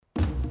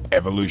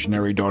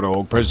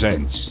Evolutionary.org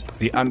presents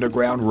the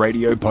Underground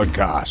Radio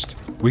Podcast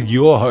with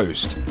your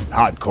host,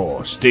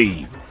 Hardcore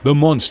Steve, the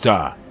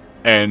Monster,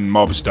 and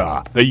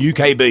Mobster,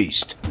 the UK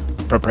Beast.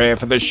 Prepare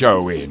for the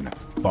show in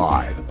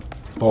 5,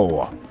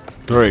 4,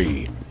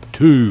 3,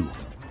 2,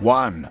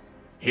 1.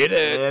 Hit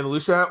it!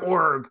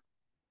 Evolution.org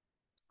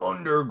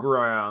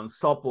Underground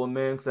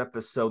Supplements,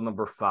 episode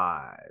number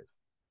 5.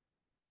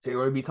 Today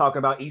we're going to be talking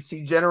about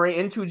HCGenerate,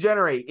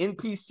 N2Generate,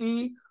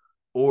 NPC,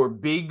 or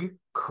Big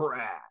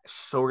Crash.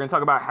 So we're going to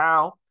talk about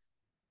how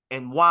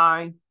and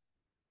why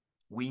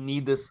we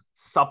need this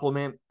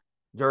supplement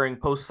during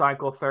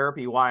post-cycle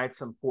therapy, why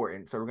it's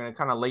important. So we're going to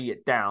kind of lay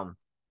it down.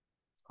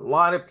 A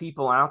lot of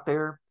people out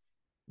there,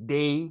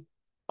 they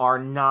are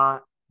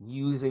not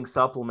using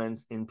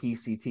supplements in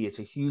PCT. It's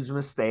a huge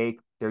mistake.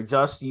 They're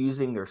just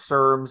using their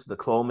SERMs, the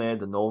Clomid,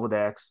 the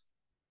Nolvadex.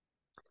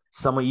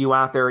 Some of you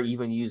out there are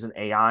even using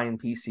AI in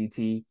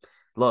PCT.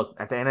 Look,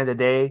 at the end of the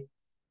day,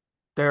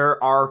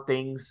 there are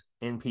things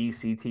in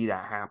PCT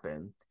that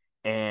happen.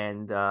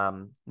 And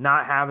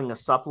not having a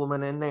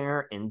supplement in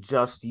there and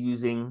just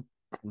using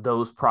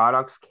those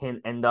products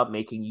can end up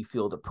making you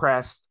feel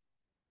depressed,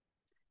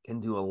 can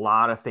do a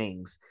lot of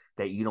things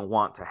that you don't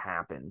want to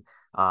happen.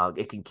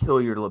 It can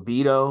kill your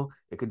libido.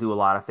 It could do a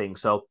lot of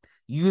things. So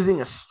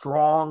using a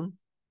strong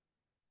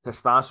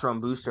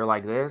testosterone booster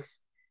like this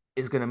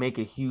is going to make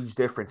a huge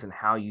difference in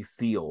how you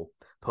feel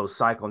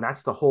post-cycle. And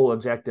that's the whole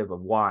objective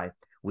of why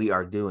we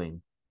are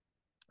doing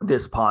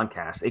this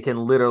podcast. It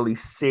can literally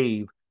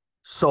save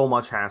so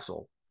much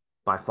hassle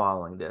by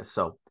following this.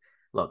 So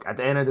look, at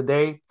the end of the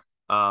day,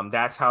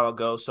 that's how it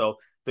goes. So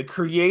the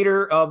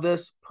creator of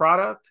this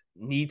product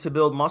need to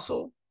build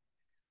muscle.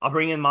 I'll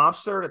bring in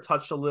Mobster to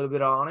touch a little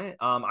bit on it.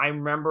 I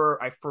remember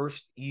I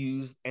first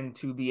used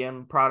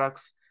N2BM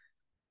products.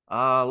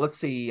 Let's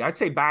see, I'd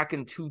say back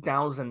in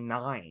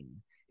 2009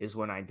 is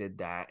when I did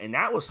that. And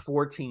that was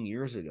 14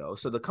 years ago.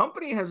 So the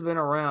company has been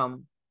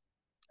around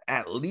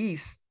at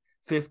least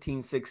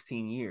 15,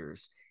 16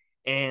 years.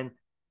 And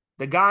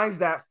the guys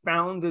that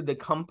founded the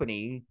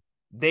company,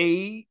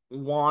 they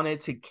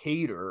wanted to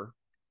cater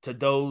to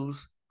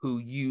those who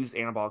use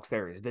anabolic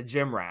steroids, the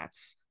gym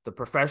rats, the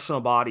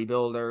professional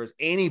bodybuilders,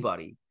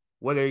 anybody,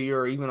 whether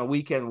you're even a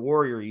weekend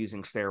warrior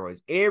using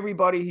steroids,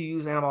 everybody who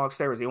uses anabolic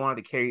steroids, they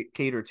wanted to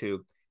cater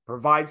to,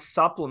 provide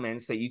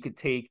supplements that you could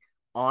take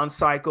on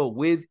cycle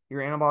with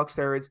your anabolic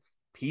steroids,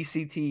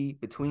 PCT,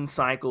 between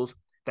cycles,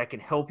 that can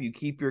help you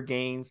keep your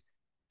gains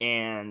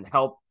and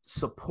help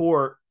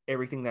support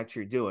everything that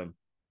you're doing.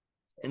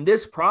 And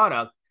this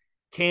product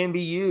can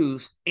be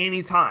used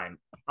anytime,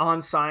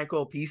 on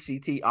cycle,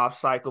 PCT, off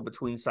cycle,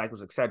 between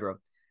cycles, etc.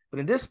 But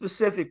in this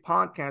specific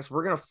podcast,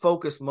 we're going to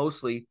focus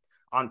mostly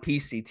on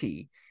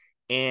PCT.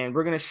 And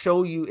we're going to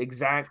show you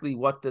exactly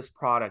what this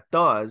product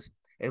does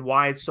and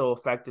why it's so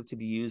effective to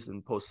be used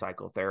in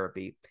post-cycle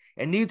therapy.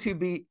 And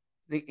N2BM,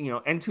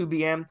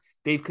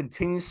 they've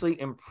continuously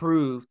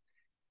improved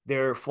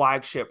their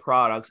flagship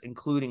products,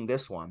 including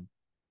this one.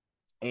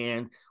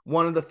 And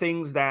one of the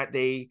things that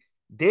they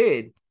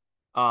did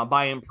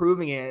by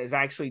improving it is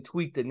actually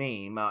tweak the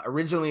name.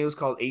 Originally, it was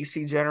called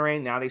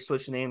HCGenerate. Now they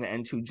switched the name to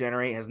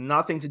N2Generate. It has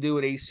nothing to do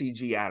with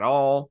HCG at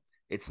all.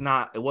 It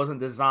wasn't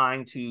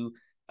designed to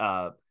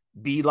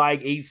be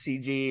like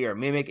HCG or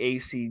mimic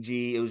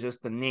HCG. It was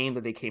just the name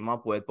that they came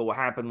up with. But what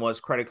happened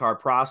was credit card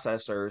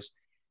processors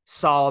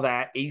saw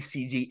that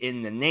HCG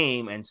in the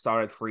name and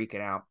started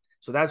freaking out.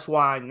 So that's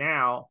why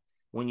now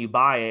when you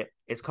buy it,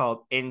 it's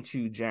called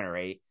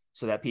N2Generate,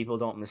 so that people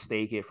don't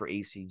mistake it for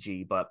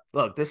HCG. But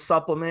look, this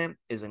supplement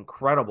is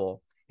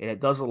incredible, and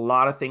it does a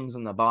lot of things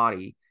in the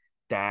body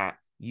that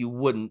you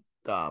wouldn't.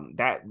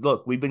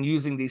 Look, we've been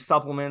using these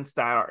supplements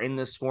that are in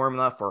this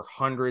formula for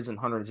hundreds and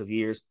hundreds of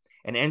years.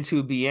 And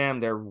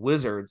N2BM, they're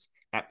wizards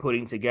at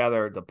putting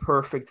together the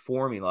perfect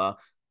formula.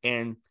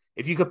 And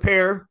if you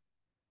compare,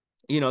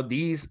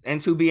 these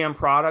N2BM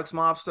products,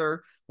 Mobster,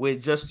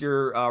 with just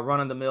your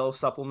run-of-the-mill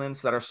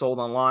supplements that are sold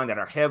online that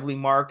are heavily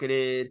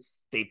marketed,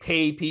 they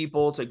pay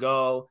people to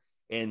go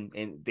and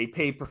they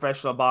pay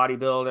professional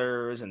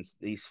bodybuilders and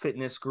these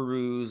fitness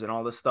gurus and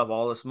all this stuff,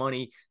 all this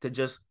money to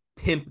just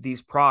pimp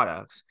these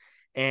products.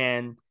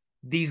 And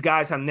these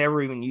guys have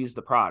never even used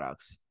the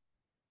products.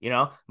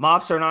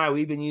 Mobster and I,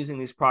 we've been using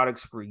these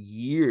products for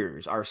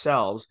years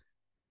ourselves.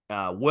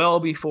 Well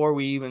before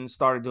we even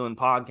started doing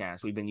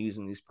podcasts, we've been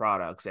using these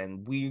products,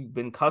 and we've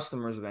been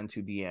customers of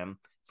N2BM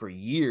for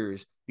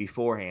years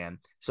beforehand.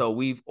 So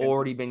we've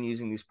already been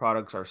using these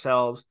products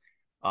ourselves.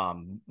 I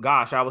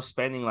was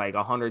spending like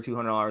 $100,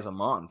 $200 a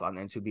month on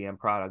N2BM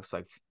products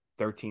like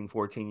 13,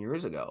 14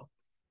 years ago.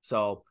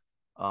 So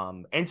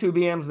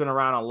N2BM's been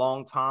around a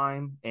long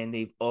time, and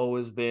they've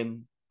always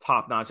been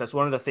top-notch. That's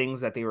one of the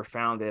things that they were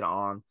founded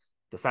on,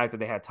 the fact that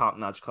they had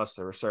top-notch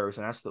customer service,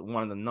 and that's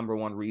one of the number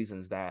one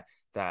reasons that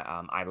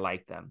I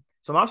like them.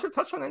 So I'm also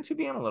touch on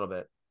N2BM a little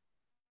bit.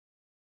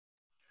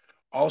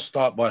 I'll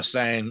start by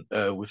saying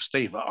with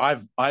Steve,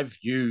 I've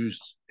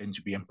used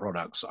N2BM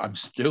products. I'm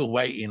still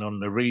waiting on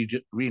the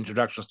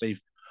reintroduction, Steve,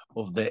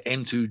 of the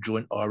N2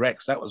 Joint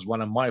RX. That was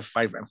one of my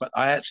favorite. In fact,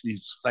 I actually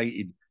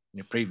stated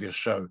your previous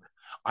show,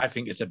 I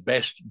think it's the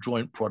best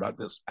joint product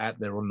that's out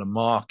there on the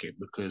market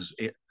because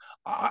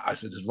I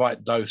said there's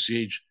right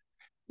dosage,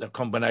 the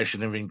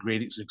combination of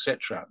ingredients,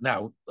 etc.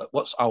 Now,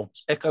 I'll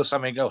echo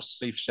something else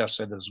Steve just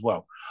said as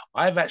well.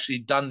 I've actually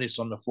done this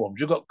on the forums.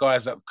 You've got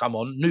guys that have come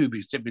on,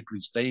 newbies typically,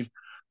 Steve,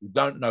 who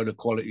don't know the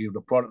quality of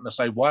the product, and they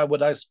say, why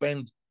would I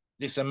spend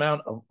this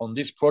amount on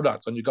this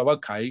product? And you go,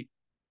 okay,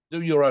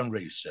 do your own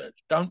research.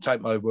 Don't take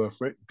my word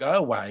for it. Go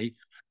away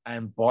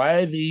and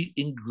buy the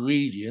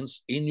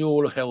ingredients in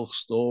your health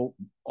store,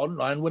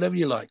 online, whatever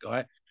you like,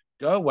 guy.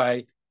 Go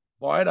away,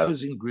 buy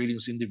those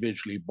ingredients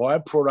individually, buy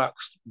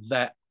products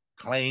that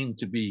claim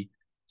to be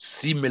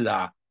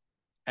similar,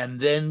 and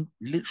then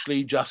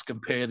literally just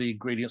compare the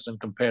ingredients and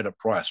compare the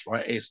price,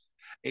 right?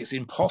 It's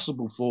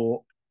impossible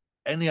for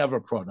any other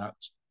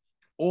product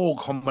or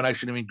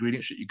combination of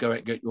ingredients that you go out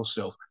and get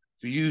yourself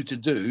for you to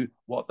do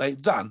what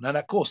they've done. And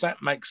of course,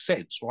 that makes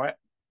sense, right?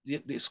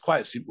 It's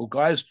quite simple,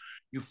 guys.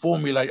 You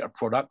formulate a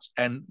product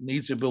and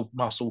needs to build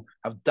muscle,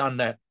 have done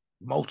that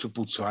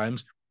multiple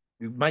times.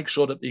 You make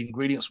sure that the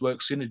ingredients work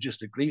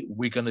synergistically.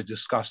 We're going to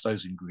discuss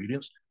those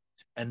ingredients.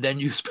 And then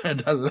you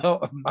spend a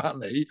lot of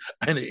money,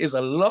 and it is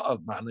a lot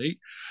of money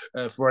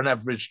for an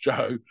average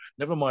Joe,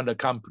 never mind a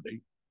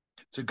company,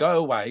 to go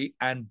away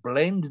and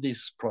blend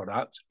this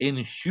product in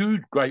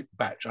huge, great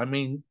batch. I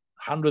mean,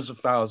 hundreds of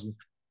thousands,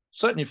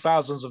 certainly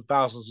thousands and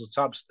thousands of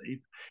tubs, Steve,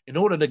 in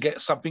order to get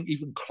something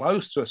even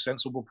close to a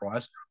sensible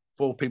price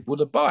for people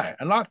to buy.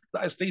 And like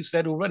Steve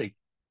said already,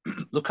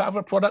 look at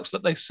other products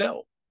that they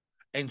sell.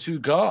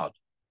 N2Guard,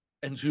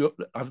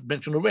 I've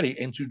mentioned already,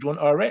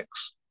 N2Joint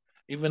RX.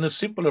 Even the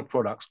simpler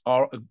products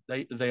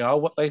they are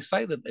what they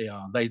say that they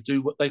are. They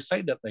do what they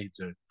say that they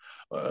do.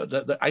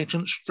 The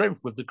ancient strength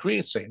with the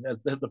creatine,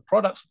 the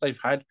products that they've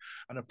had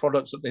and the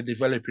products that they're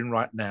developing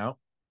right now.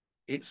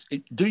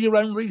 Do your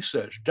own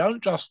research.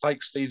 Don't just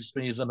take Steve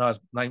Smith's a nice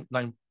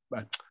name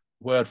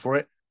word for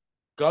it.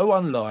 Go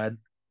online,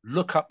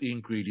 look up the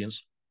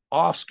ingredients,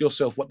 ask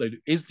yourself what they do.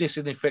 Is this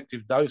an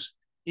effective dose?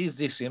 Is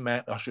this the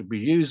amount I should be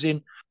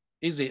using?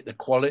 Is it the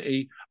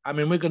quality? I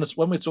mean,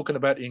 when we're talking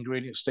about the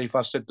ingredients, Steve,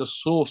 I said the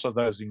source of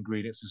those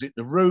ingredients. Is it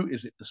the root?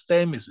 Is it the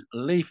stem? Is it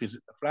the leaf? Is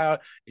it the flower?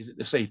 Is it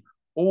the seed?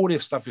 All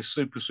this stuff is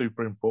super,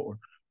 super important.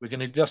 We're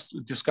going to just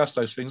discuss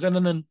those things.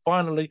 And then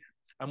finally,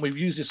 and we've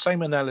used the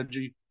same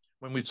analogy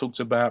when we talked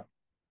about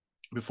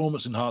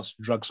performance enhanced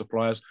drug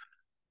suppliers,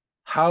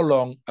 how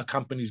long a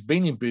company's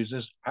been in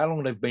business, how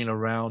long they've been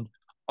around,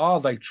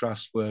 are they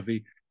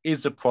trustworthy,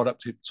 is the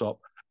product tip top?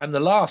 And the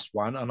last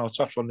one, and I'll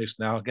touch on this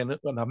now again,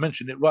 and I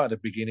mentioned it right at the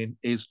beginning,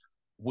 is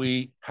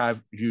we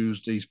have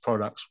used these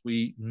products.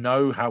 We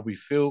know how we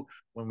feel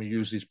when we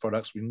use these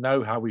products. We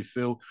know how we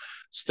feel.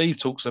 Steve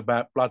talks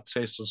about blood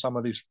tests on some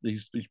of these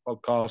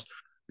podcasts.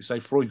 We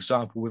say, for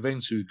example, with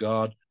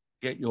N2Guard,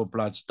 get your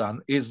bloods done.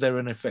 Is there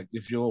an effect?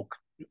 If your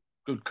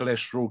good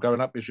cholesterol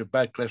going up, is your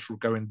bad cholesterol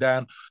going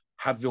down?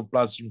 Have your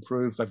bloods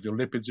improved? Have your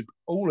lipids improved?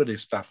 All of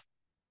this stuff.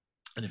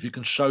 And if you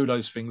can show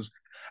those things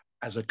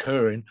as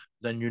occurring,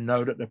 then you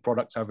know that the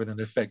product's having an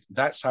effect.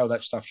 That's how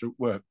that stuff should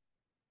work.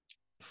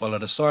 Follow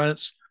the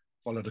science,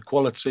 follow the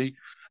quality,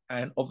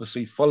 and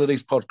obviously follow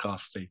these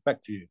podcasts, Steve.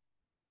 Back to you.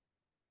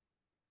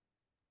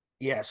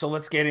 Yeah, so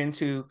let's kind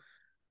of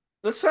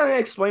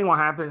explain what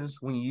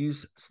happens when you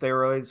use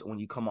steroids when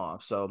you come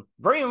off. So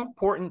very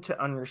important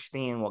to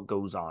understand what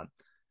goes on.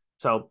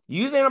 So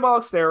you use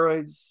anabolic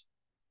steroids,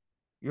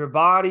 your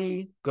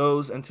body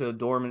goes into a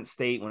dormant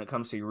state when it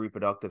comes to your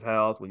reproductive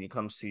health, when it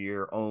comes to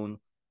your own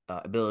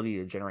ability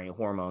to generate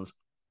hormones.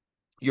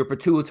 Your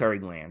pituitary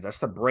glands, that's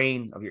the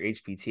brain of your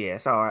HPTA.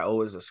 That's how I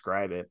always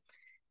describe it.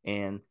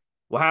 And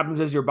what happens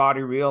is your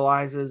body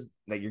realizes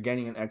that you're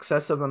getting an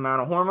excessive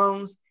amount of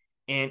hormones,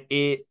 and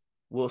it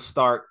will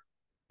start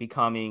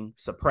becoming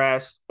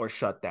suppressed or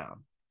shut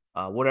down.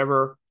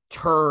 Whatever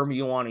term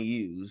you want to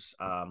use.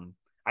 That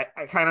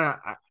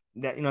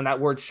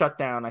word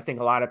shutdown, I think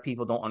a lot of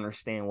people don't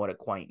understand what it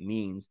quite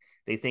means.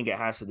 They think it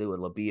has to do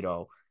with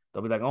libido.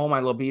 They'll be like, oh,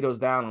 my libido's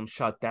down, I'm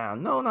shut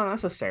down. No, not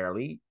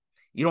necessarily.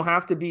 You don't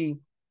have to be.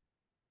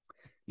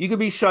 You could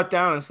be shut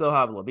down and still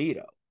have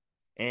libido,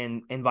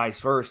 and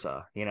vice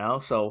versa,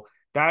 So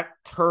that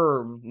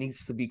term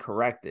needs to be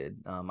corrected.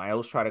 I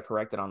always try to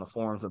correct it on the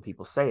forums when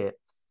people say it.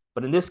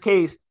 But in this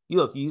case,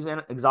 you use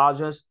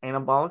exogenous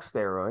anabolic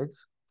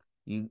steroids,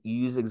 you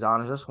use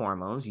exogenous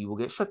hormones, you will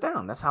get shut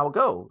down. That's how it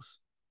goes.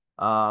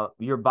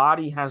 Your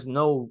body has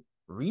no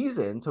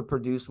reason to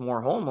produce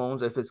more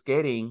hormones if it's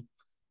getting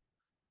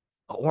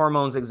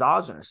hormones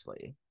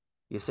exogenously,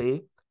 you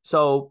see?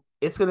 So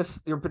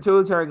your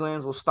pituitary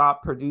glands will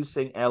stop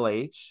producing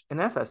LH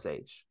and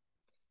FSH.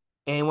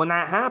 And when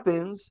that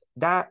happens,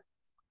 that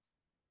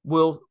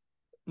will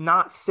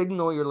not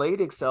signal your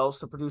Leydig cells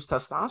to produce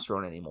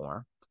testosterone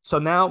anymore. So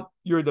now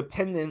you're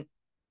dependent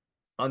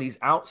on these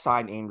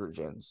outside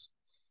androgens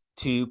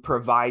to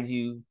provide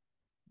you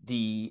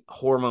the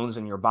hormones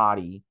in your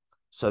body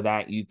so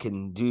that you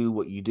can do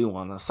what you do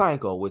on the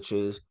cycle, which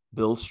is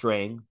build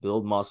strength,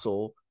 build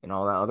muscle, and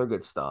all that other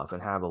good stuff,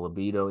 and have a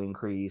libido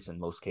increase in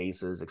most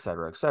cases, et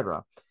cetera, et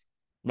cetera.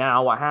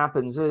 Now, what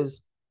happens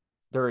is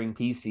during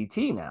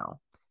PCT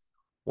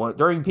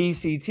during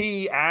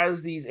PCT,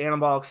 as these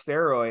anabolic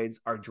steroids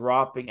are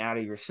dropping out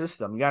of your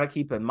system, you got to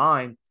keep in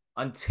mind,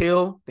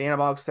 until the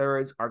anabolic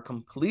steroids are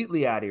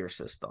completely out of your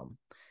system,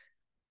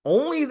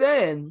 only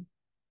then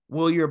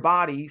will your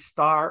body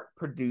start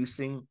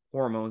producing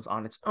hormones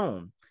on its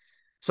own.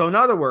 So in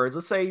other words,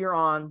 let's say you're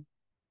on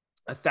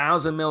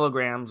 1,000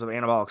 milligrams of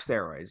anabolic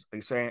steroids.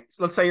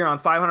 Let's say you're on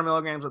 500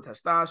 milligrams of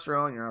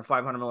testosterone, you're on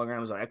 500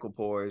 milligrams of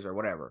equipoise or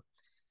whatever.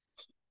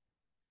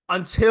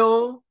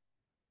 Until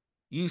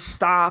you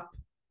stop,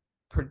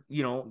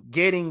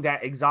 getting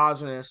that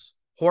exogenous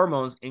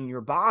hormones in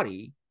your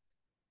body,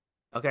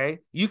 okay,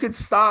 you could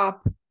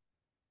stop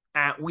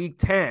at week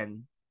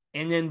 10,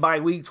 and then by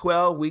week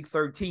 12, week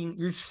 13,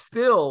 you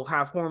still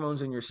have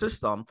hormones in your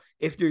system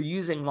if you're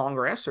using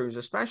longer esters,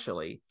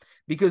 especially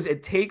because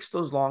it takes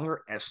those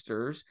longer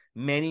esters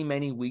many,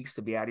 many weeks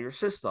to be out of your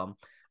system.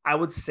 I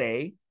would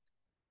say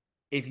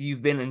if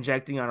you've been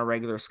injecting on a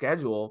regular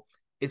schedule,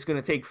 it's going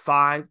to take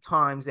 5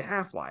 times the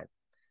half-life.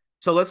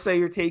 So let's say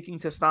you're taking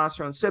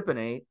testosterone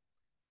cypionate,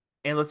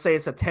 and let's say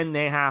it's a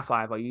 10-day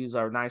half-life. I'll use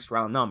our nice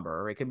round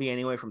number. It can be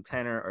anywhere from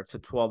 10 or to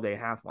 12-day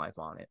half-life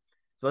on it.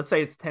 So let's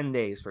say it's 10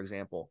 days, for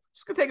example.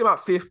 It's going to take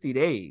about 50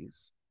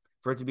 days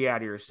for it to be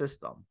out of your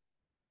system.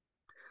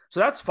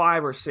 So that's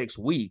 5 or 6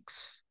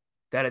 weeks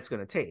that it's going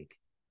to take.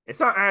 It's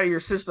not out of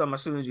your system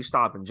as soon as you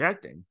stop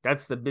injecting.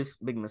 That's the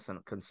big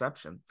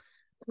misconception.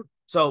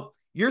 So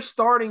you're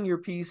starting your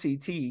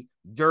PCT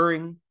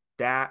during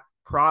that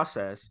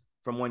process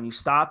from when you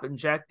stop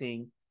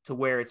injecting to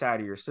where it's out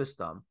of your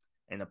system.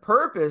 And the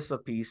purpose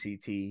of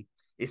PCT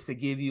is to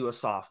give you a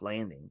soft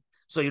landing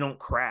so you don't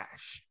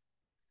crash.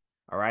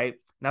 All right.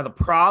 Now, the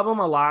problem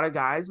a lot of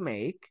guys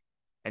make,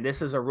 and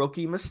this is a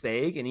rookie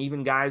mistake, and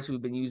even guys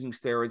who've been using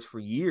steroids for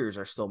years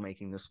are still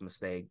making this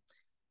mistake,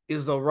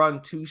 is they'll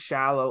run too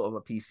shallow of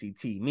a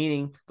PCT,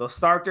 meaning they'll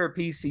start their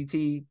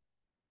PCT.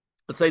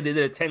 Let's say they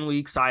did a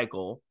 10-week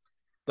cycle.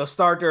 They'll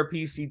start their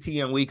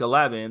PCT in week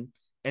 11,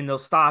 and they'll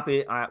stop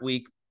it at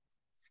week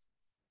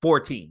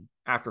 14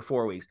 after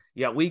 4 weeks.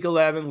 You got week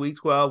 11, week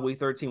 12, week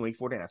 13, week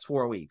 14. That's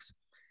 4 weeks.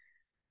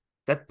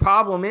 The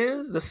problem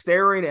is the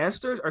steroid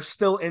esters are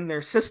still in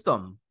their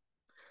system.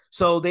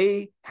 So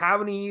they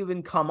haven't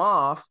even come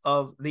off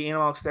of the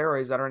anabolic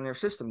steroids that are in their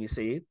system, you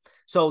see.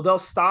 So they'll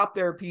stop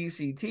their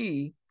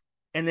PCT,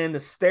 and then the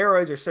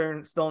steroids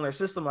are still in their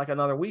system like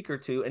another week or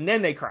two, and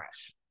then they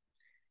crash.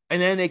 And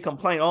then they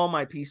complain, oh,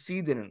 my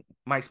PCT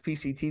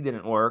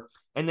didn't work.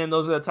 And then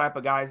those are the type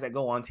of guys that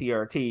go on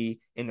TRT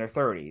in their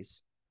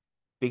 30s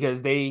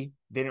because they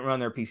didn't run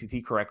their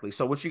PCT correctly.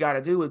 So what you got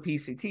to do with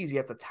PCTs, you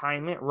have to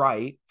time it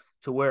right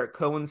to where it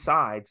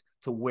coincides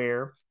to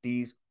where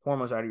these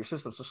hormones are out of your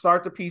system. So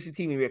start the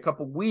PCT maybe a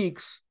couple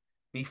weeks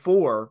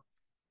before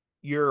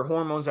your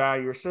hormones are out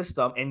of your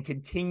system and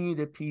continue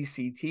the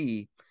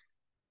PCT.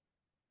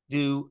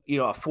 Do,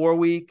 a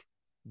 4-week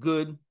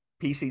good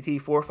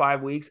PCT, 4 or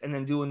 5 weeks, and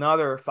then do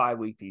another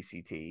 5-week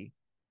PCT,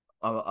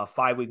 a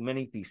 5-week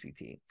mini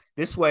PCT.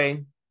 This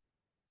way,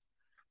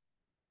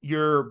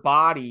 your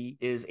body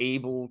is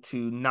able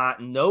to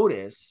not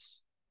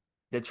notice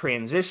the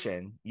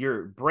transition.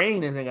 Your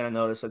brain isn't going to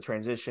notice the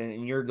transition,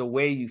 and the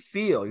way you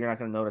feel, you're not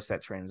going to notice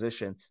that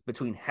transition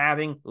between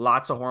having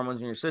lots of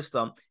hormones in your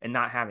system and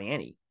not having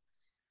any.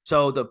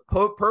 So the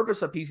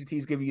purpose of PCT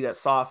is give you that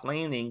soft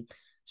landing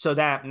so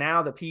that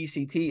now the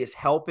PCT is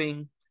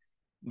helping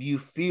you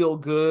feel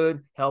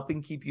good,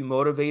 helping keep you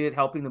motivated,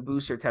 helping to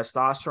boost your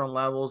testosterone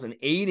levels and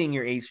aiding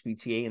your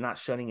HPTA and not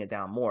shutting it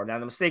down more. Now,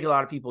 the mistake a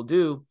lot of people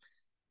do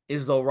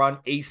is they'll run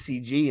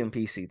HCG and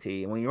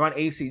PCT. And when you run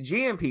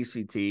HCG and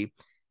PCT,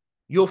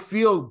 you'll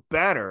feel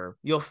better.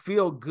 You'll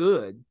feel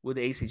good with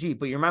HCG.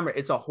 But you remember,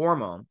 it's a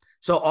hormone.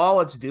 So all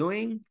it's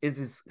doing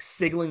is it's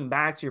signaling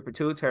back to your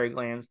pituitary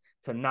glands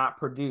to not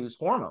produce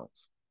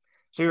hormones.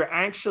 So you're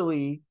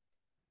actually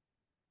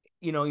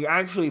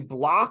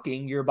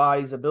blocking your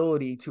body's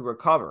ability to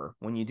recover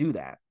when you do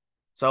that.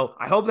 So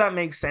I hope that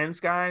makes sense,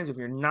 guys. If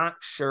you're not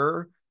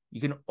sure, you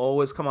can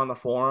always come on the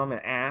forum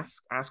and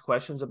ask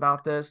questions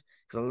about this,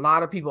 because a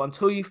lot of people,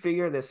 until you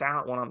figure this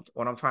out,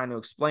 what I'm trying to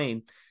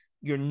explain,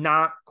 you're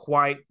not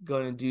quite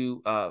going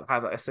to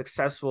have a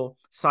successful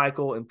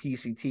cycle in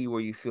PCT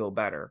where you feel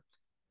better.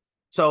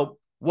 So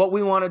what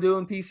we want to do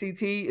in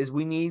PCT is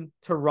we need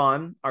to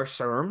run our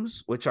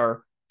SERMs, which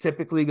are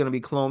typically going to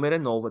be Clomid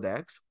and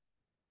Nolvadex,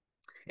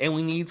 and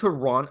we need to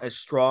run a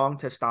strong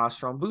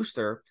testosterone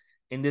booster,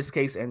 in this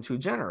case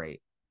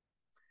N2Generate,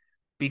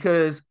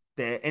 because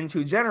the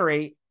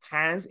N2Generate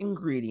has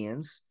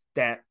ingredients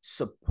that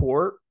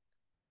support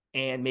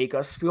and make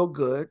us feel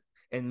good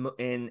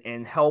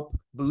and help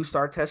boost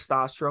our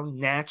testosterone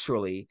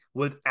naturally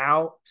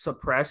without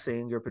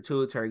suppressing your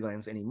pituitary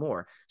glands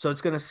anymore. So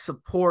it's going to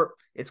support,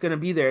 it's going to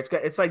be there.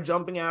 It's like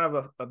jumping out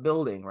of a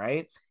building,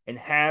 right? And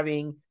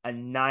having a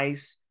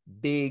nice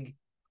big,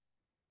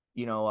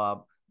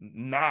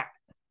 mat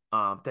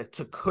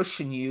to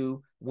cushion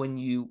you when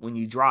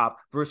you drop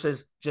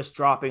versus just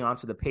dropping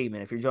onto the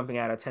pavement if you're jumping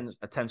out a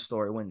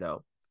 10-story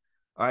window.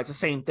 All right, it's the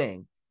same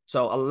thing.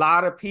 So a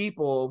lot of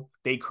people,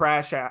 they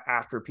crash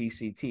after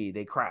PCT,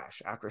 they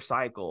crash after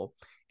cycle,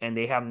 and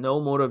they have no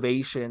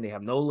motivation, they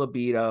have no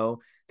libido,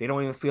 they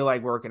don't even feel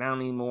like working out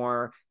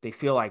anymore, they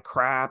feel like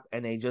crap,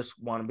 and they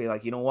just want to be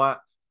like, you know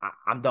what,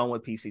 I'm done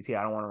with PCT,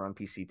 I don't want to run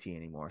PCT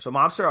anymore. So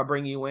Mobster, I'll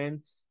bring you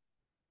in.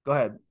 Go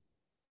ahead.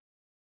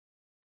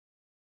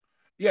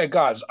 Yeah,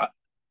 guys,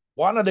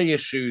 one of the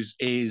issues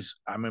is,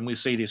 I mean, we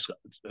see this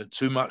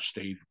too much,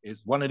 Steve,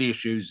 is one of the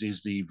issues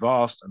is the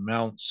vast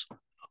amounts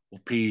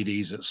of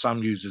PEDs that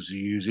some users are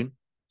using.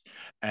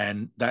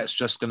 And that's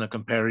just going to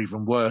compare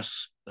even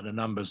worse than the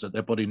numbers that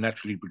their body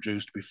naturally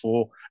produced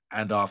before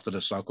and after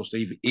the cycle,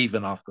 Steve,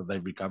 even after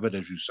they've recovered,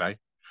 as you say.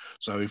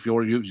 So if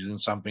you're using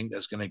something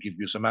that's going to give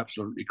you some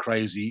absolutely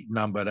crazy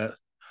number that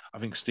I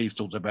think Steve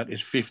talked about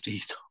is 50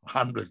 to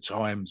 100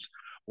 times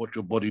what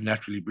your body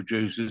naturally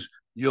produces,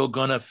 you're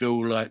going to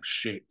feel like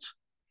shit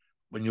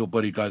when your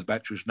body goes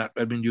back to its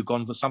natural. I mean, you've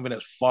gone for something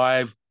that's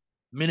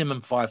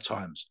minimum 5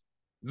 times,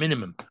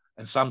 minimum,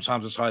 and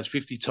sometimes as high as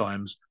 50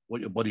 times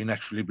what your body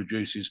naturally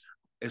produces.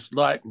 It's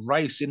like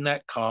racing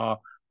that car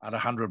at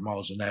 100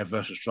 miles an hour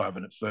versus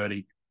driving at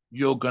 30.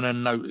 You're going to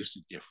notice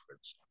the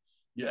difference.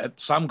 Yeah,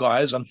 some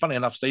guys, and funny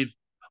enough, Steve,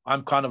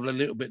 I'm kind of a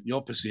little bit the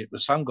opposite, but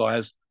some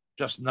guys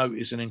just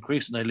notice an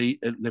increase in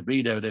their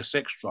libido, their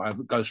sex drive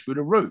that goes through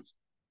the roof.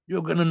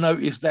 You're going to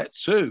notice that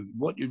too.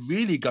 What you're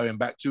really going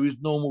back to is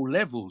normal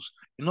levels.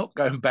 You're not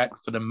going back,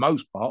 for the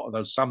most part,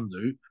 although some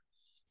do,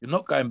 you're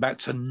not going back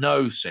to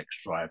no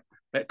sex drive.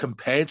 But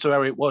compared to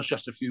how it was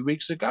just a few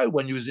weeks ago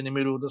when you was in the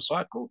middle of the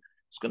cycle,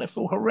 it's going to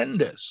feel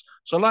horrendous.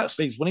 So like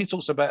Steve, when he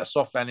talks about a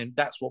soft landing,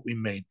 that's what we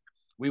mean.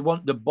 We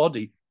want the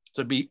body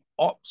to be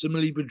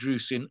optimally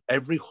producing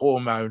every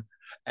hormone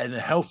in a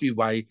healthy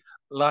way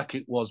like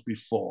it was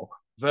before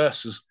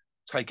versus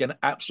taking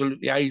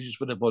absolutely ages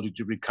for the body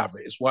to recover.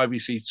 It's why we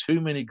see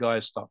too many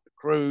guys start to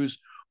cruise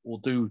or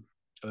do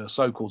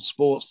so-called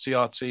sports,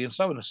 TRT, and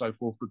so on and so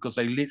forth, because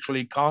they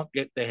literally can't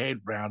get their head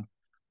around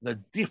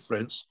the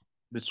difference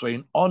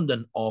between on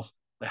and off.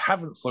 They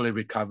haven't fully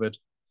recovered.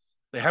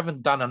 They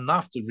haven't done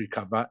enough to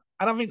recover.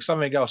 And I think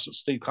something else that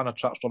Steve kind of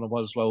touched on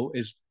as well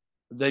is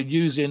they're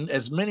using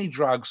as many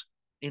drugs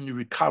in the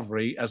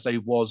recovery as they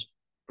was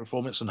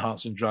performance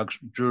enhancing drugs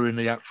during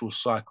the actual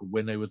cycle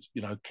when they were,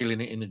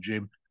 killing it in the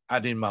gym,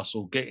 adding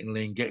muscle, getting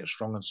lean, getting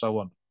strong, and so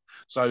on.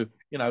 So,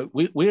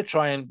 we're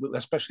trying,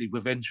 especially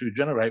with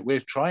N2Generate, we're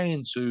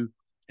trying to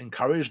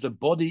encourage the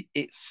body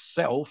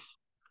itself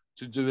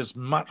to do as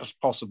much as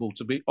possible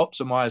to be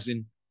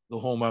optimizing the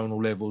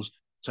hormonal levels,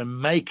 to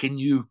making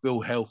you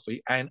feel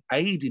healthy and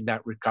aiding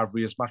that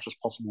recovery as much as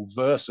possible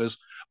versus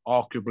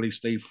arguably,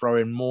 Steve,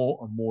 throwing more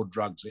and more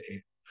drugs at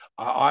it.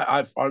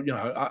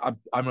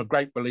 I'm a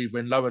great believer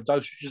in lower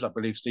dosages. I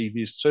believe Steve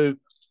is too.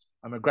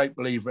 I'm a great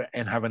believer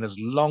in having as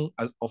long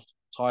of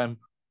time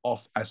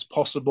off as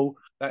possible.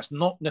 That's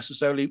not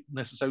necessarily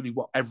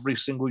what every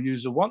single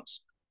user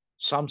wants.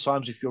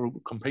 Sometimes if you're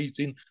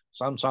competing,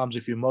 sometimes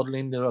if you're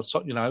modeling, there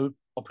are,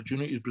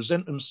 opportunities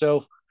present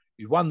themselves.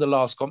 You won the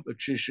last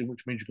competition,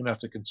 which means you're going to have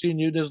to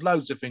continue. There's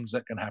loads of things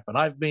that can happen.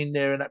 I've been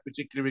there in that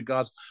particular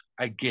regards.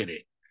 I get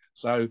it.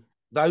 So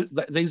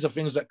these are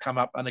things that come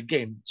up. And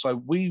again,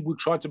 so we will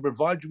try to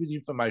provide you with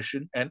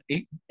information, and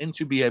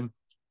N2BM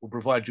will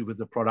provide you with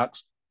the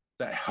products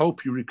that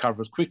help you recover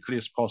as quickly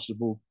as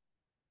possible,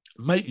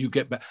 make you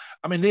get better.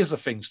 I mean, here's the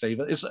thing, Steve.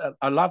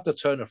 I love the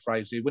turn of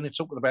phrase here. When you're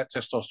talking about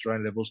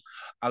testosterone levels,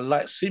 I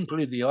like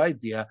simply the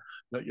idea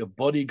that your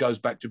body goes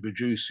back to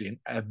producing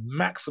a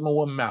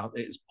maximal amount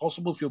it is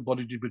possible for your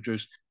body to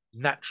produce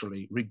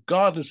naturally,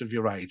 regardless of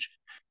your age.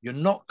 You're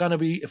not going to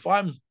be, if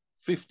I'm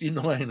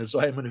 59, as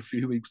I am in a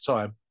few weeks'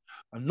 time,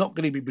 I'm not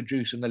going to be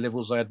producing the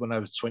levels I had when I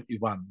was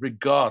 21,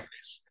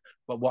 regardless.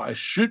 But what I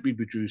should be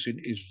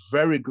producing is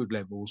very good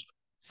levels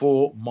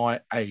for my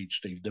age,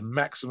 Steve, the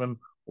maximum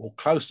or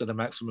close to the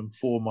maximum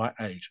for my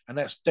age. And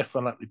that's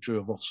definitely true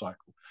of off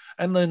cycle.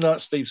 And then, like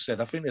Steve said,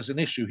 I think there's an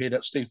issue here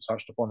that Steve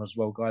touched upon as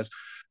well, guys.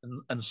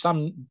 And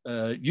some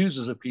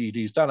users of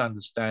PEDs don't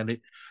understand it.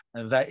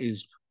 And that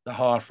is the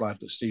half-life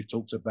that Steve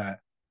talked about.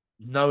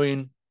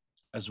 Knowing,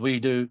 as we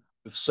do,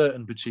 with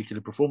certain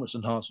particular performance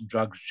enhancing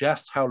drugs,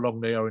 just how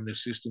long they are in the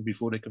system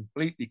before they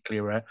completely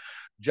clear out,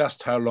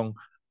 just how long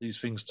these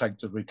things take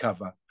to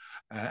recover.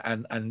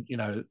 And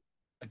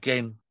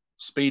again,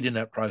 speeding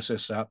that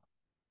process up,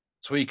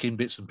 tweaking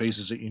bits and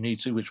pieces that you need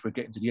to, which we're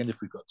getting to the end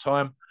if we've got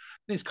time.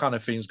 These kind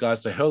of things, guys,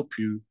 to help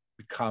you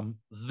become,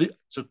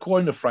 to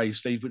coin a phrase,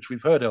 Steve, which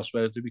we've heard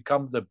elsewhere, to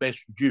become the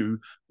best you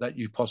that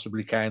you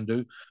possibly can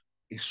do,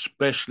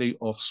 especially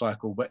off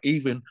cycle, but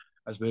even,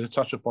 as we're going to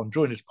touch upon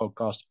during this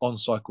podcast, on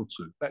cycle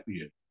too. Back to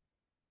you.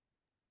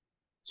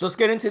 So let's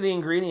get into the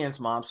ingredients,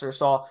 Mobster.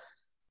 So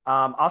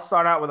I'll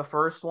start out with the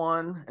first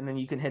one, and then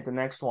you can hit the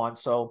next one.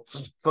 So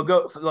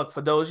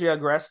Fadosia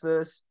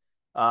agrestis.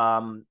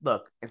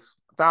 Look, it's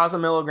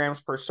 1,000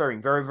 milligrams per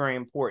serving. Very, very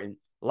important.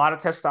 A lot of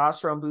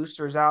testosterone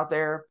boosters out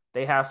there,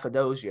 they have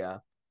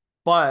Fadosia,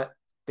 but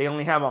they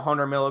only have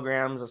 100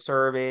 milligrams a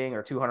serving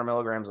or 200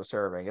 milligrams a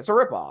serving. It's a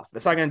ripoff.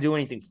 It's not going to do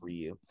anything for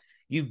you.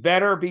 You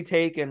better be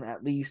taking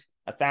at least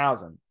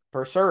 1,000.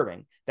 per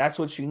serving. That's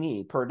what you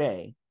need per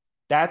day.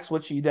 That's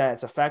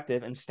that's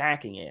effective, and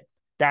stacking it.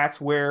 That's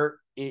where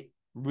it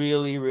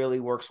really, really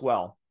works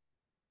well.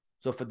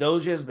 So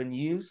Fedosia has been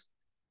used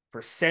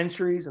for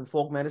centuries in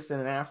folk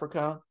medicine in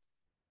Africa.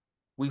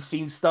 We've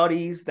seen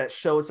studies that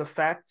show its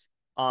effect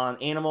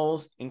on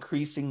animals,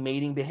 increasing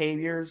mating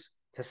behaviors,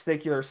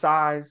 testicular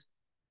size.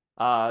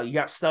 You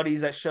got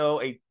studies that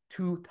show a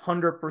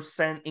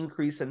 200%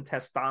 increase in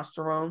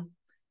testosterone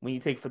when you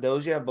take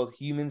Fedosia, both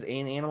humans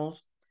and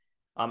animals.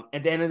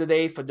 At the end of the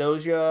day,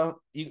 Fedosia,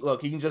 you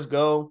can just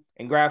go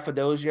and grab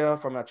Fedosia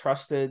from a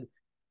trusted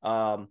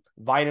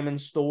vitamin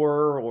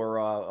store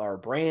or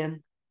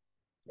brand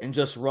and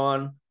just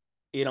run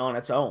it on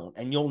its own.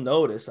 And you'll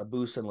notice a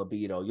boost in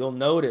libido. You'll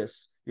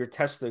notice your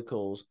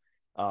testicles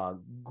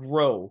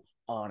grow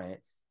on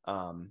it.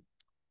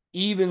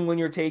 Even when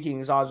you're taking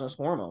exogenous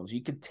hormones,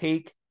 you could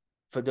take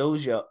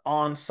Fedosia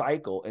on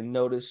cycle and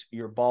notice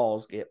your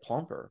balls get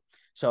plumper.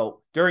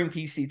 So during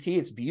PCT,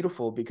 it's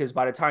beautiful because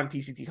by the time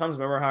PCT comes,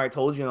 remember how I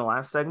told you in the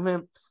last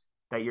segment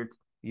that your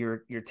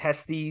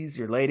testes,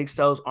 your Leydig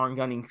cells aren't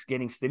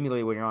getting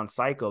stimulated when you're on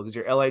cycle because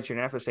your LH and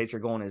FSH are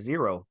going to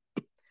zero.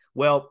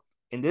 Well,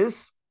 in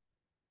this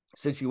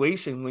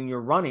situation, when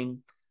you're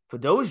running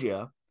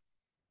Fedosia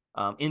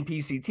in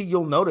PCT,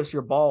 you'll notice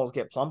your balls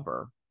get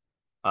plumper.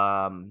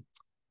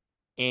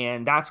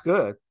 And that's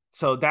good.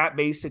 So that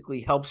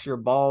basically helps your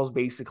balls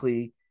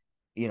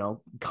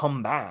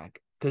come back,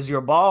 because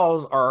your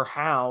balls are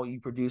how you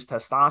produce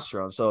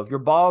testosterone. So if your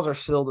balls are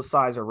still the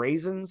size of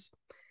raisins,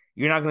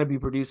 you're not going to be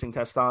producing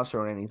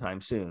testosterone anytime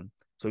soon.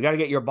 So you got to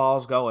get your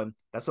balls going.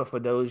 That's what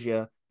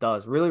Fedosia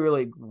does. Really,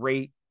 really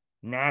great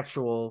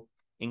natural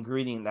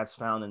ingredient that's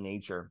found in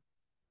nature.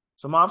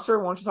 So Mobster,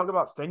 why don't you talk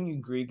about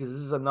fenugreek, because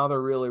this is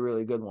another really,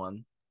 really good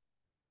one.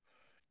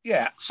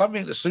 Yeah,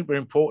 something that's super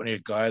important here,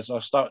 guys. I'll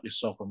start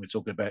this off when we're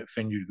talking about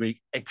fenugreek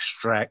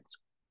extract.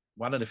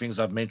 One of the things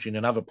I've mentioned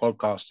in other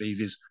podcasts,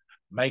 Steve, is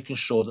making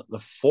sure that the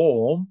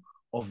form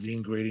of the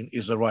ingredient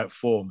is the right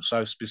form.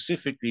 So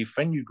specifically,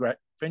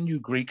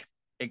 fenugreek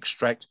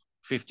extract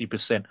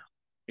 50%.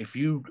 If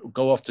you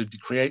go off to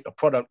create a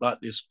product like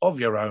this of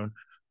your own,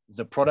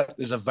 the product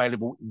is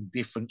available in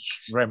different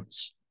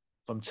strengths,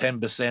 from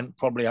 10%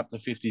 probably up to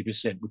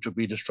 50%, which would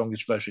be the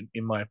strongest version,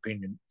 in my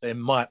opinion. There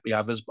might be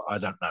others, but I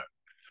don't know.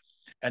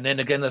 And then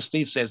again, as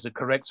Steve says, the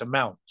correct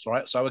amount,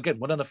 right? So again,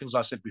 one of the things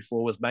I said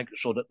before was making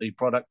sure that the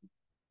product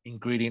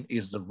ingredient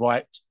is the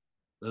right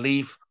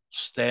leaf,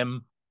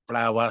 stem,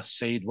 flower,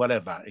 seed,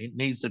 whatever. It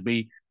needs to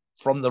be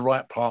from the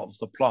right part of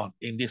the plant.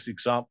 In this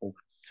example,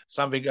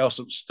 something else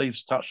that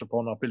Steve's touched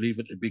upon, I believe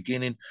at the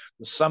beginning,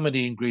 that some of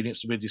the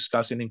ingredients we're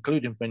discussing,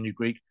 including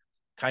fenugreek,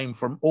 came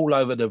from all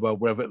over the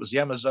world, whether it was the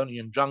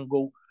Amazonian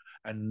jungle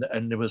and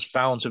it was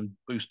found to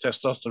boost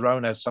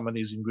testosterone, as some of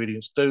these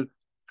ingredients do,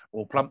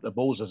 or plump the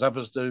balls as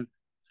others do,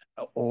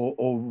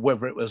 or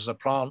whether it was a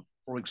plant,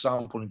 for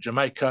example, in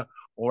Jamaica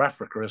or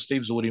Africa, as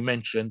Steve's already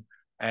mentioned.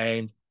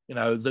 And,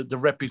 the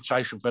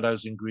reputation for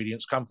those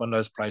ingredients come from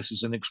those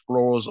places, and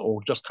explorers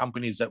or just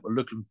companies that were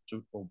looking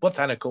for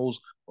botanicals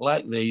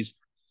like these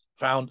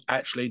found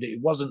actually that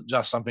it wasn't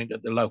just something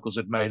that the locals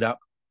had made up.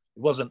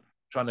 It wasn't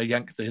trying to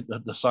yank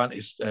the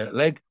scientist's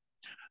leg.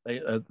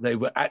 They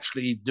were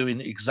actually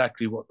doing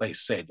exactly what they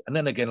said. And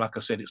then again, like I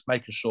said, it's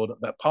making sure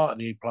that part of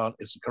the plant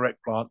is the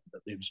correct plant,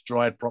 that it was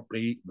dried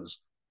properly, it was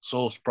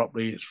sourced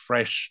properly, it's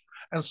fresh,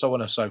 and so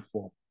on and so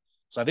forth.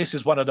 So this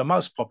is one of the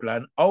most popular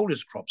and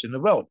oldest crops in the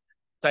world,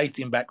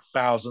 dating back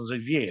thousands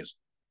of years.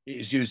 It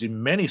is used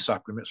in many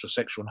supplements for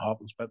sexual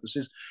enhancement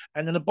purposes,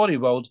 and in the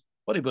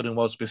bodybuilding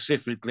world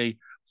specifically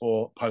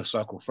for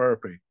post-cycle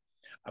therapy.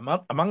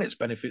 Among its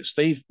benefits,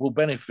 Steve will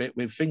benefit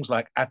with things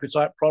like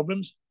appetite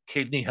problems,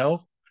 kidney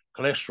health,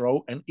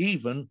 cholesterol, and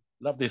even,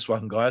 love this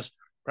one, guys,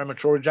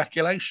 premature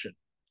ejaculation.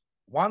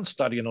 One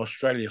study in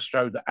Australia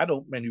showed that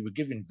adult men who were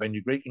given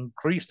fenugreek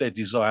increased their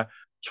desire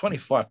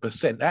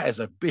 25%. That is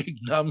a big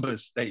number,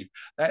 Steve.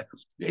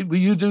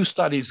 When you do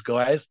studies,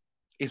 guys,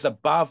 it's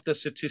above the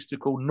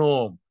statistical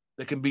norm.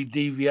 There can be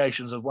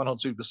deviations of 1 or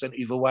 2%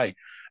 either way.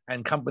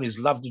 And companies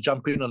love to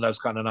jump in on those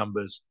kind of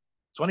numbers.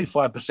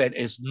 25%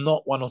 is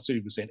not 1 or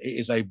 2%. It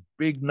is a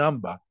big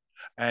number.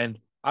 And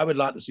I would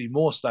like to see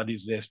more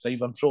studies there,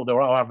 Steve. I'm sure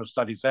there are other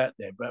studies out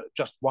there, but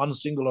just one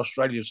single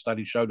Australia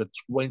study showed a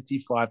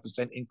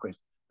 25% increase.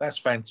 That's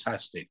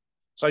fantastic.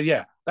 So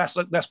yeah, that's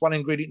one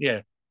ingredient.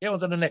 Yeah. Get on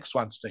to the next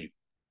one, Steve.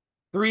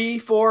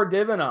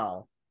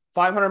 3,4-divinol,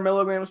 500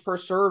 milligrams per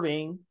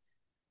serving.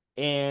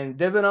 And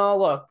divinol,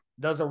 look,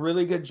 does a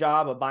really good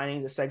job of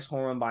binding the sex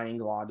hormone binding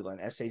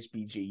globulin,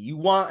 SHBG. You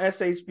want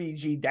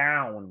SHBG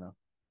down.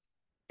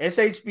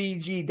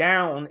 SHBG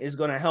down is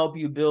going to help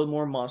you build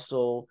more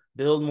muscle,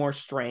 build more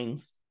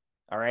strength,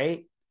 all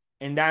right?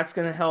 And that's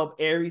going to help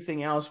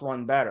everything else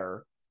run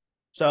better.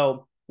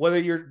 So whether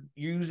you're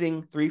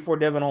using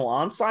 3,4-divinol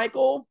on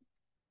cycle,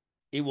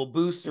 it will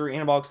boost your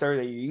anabolic steroid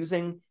that you're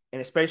using,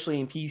 and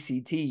especially in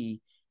PCT,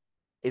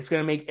 it's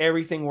going to make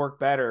everything work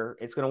better.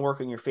 It's going to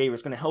work in your favor.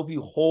 It's going to help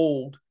you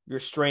hold your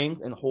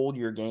strength and hold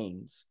your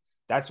gains.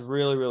 That's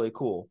really, really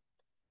cool.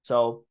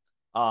 So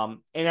And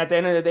at the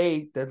end of the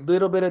day, the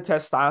little bit of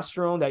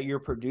testosterone that you're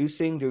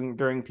producing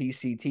during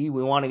PCT,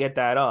 we want to get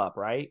that up,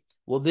 right?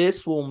 Well,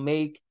 this will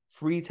make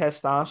free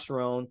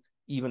testosterone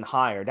even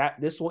higher.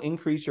 This will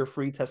increase your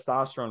free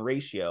testosterone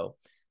ratio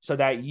so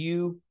that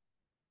you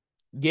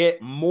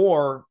get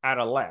more out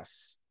of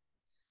less.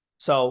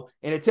 So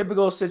in a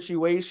typical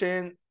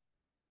situation,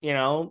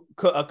 a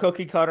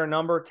cookie cutter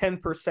number,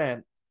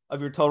 10%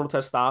 of your total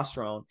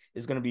testosterone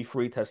is going to be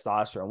free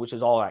testosterone, which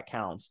is all that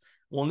counts.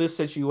 Well, in this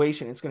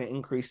situation, it's going to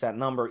increase that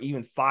number.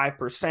 Even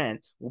 5%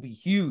 will be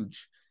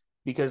huge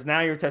because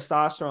now your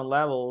testosterone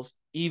levels,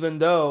 even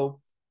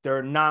though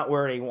they're not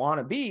where they want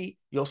to be,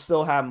 you'll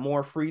still have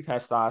more free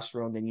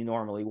testosterone than you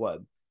normally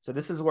would. So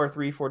this is where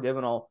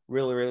 3,4-divinol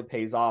really, really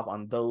pays off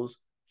on those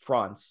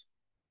fronts.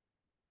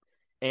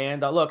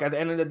 And look, at the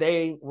end of the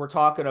day, we're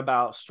talking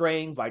about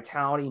strength,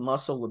 vitality,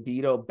 muscle,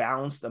 libido,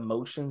 balanced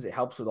emotions. It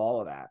helps with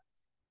all of that.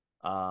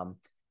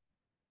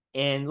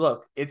 And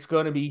look, it's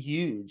going to be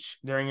huge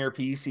during your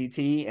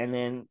PCT and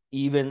then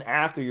even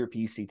after your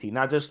PCT,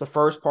 not just the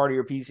first part of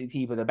your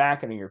PCT, but the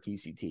back end of your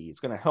PCT. It's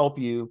going to help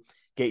you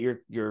get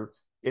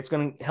it's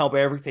going to help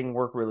everything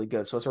work really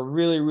good. So it's a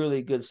really,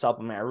 really good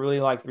supplement. I really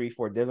like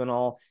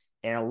 3,4-divinol,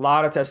 and a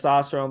lot of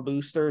testosterone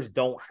boosters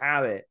don't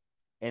have it.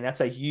 And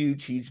that's a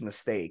huge, huge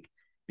mistake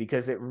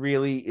because it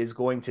really is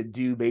going to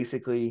do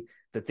basically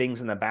the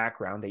things in the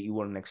background that you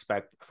wouldn't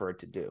expect for it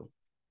to do.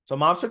 So,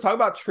 Mobster, talk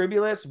about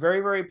Tribulus,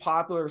 very, very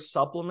popular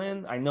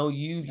supplement. I know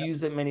you've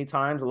used it many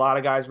times. A lot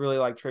of guys really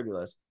like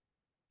Tribulus.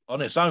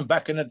 On its own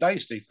back in the day,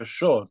 Steve, for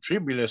sure.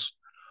 Tribulus,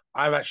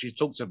 I've actually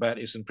talked about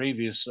this in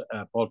previous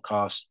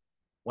podcasts.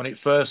 When it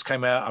first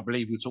came out, I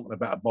believe we were talking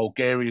about a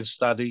Bulgarian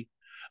study.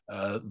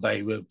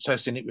 They were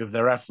testing it with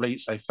their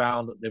athletes. They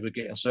found that they were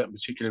getting certain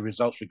particular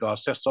results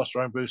regards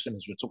testosterone boosting,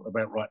 as we're talking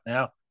about right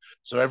now.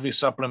 So every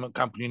supplement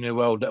company in the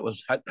world that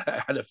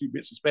had a few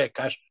bits of spare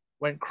cash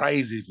went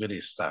crazy for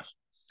this stuff.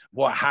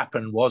 What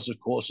happened was, of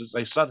course, is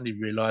they suddenly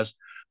realized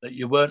that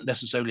you weren't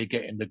necessarily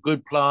getting the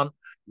good plant.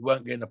 You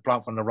weren't getting the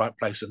plant from the right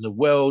place in the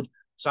world.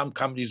 Some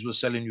companies were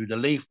selling you the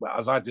leaf, but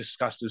as I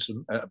discussed this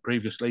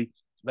previously,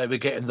 they were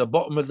getting the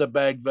bottom of the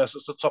bag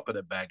versus the top of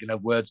the bag. In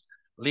other words,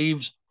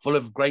 leaves full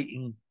of great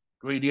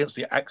ingredients,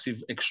 the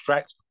active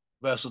extract,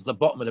 versus the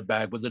bottom of the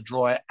bag with the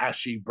dry,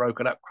 ashy,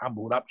 broken up,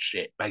 crumbled up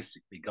shit,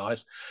 basically,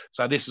 guys.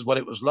 So this is what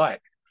it was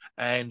like.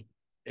 And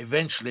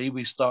eventually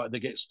we started to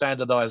get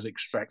standardized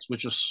extracts,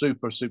 which are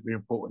super, super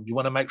important. You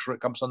want to make sure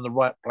it comes from the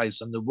right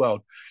place in the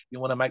world. You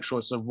want to make sure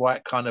it's the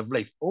right kind of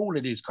leaf, all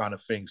of these kind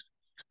of things.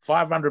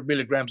 500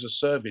 milligrams a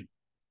serving.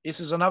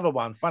 This is another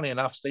one, funny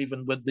enough,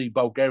 Stephen, with the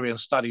Bulgarian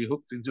study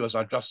hooked into, as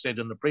I just said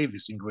in the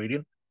previous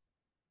ingredient,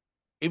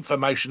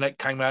 information that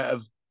came out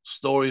of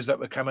stories that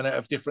were coming out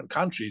of different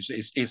countries.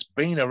 It's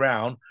been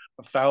around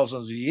for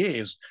thousands of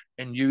years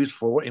and used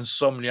for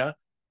insomnia,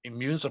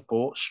 immune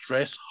support,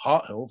 stress,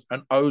 heart health,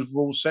 and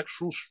overall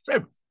sexual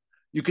strength.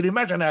 You can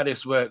imagine how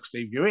this works,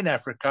 Steve. You're in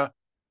Africa,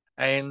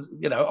 and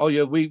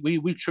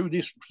we chew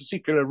this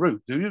particular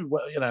root. Do you?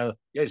 Well,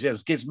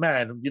 yes, gives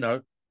man,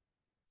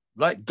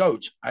 like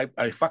goat.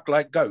 I fuck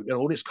like goat,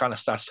 all this kind of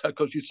stuff. So,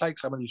 because you take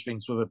some of these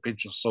things with a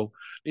pinch of salt,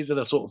 these are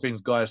the sort of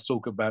things guys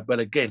talk about. But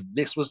again,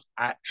 this was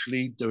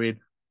actually doing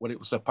what it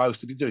was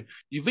supposed to be doing.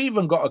 You've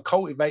even got to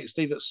cultivate,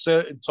 Steve, at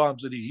certain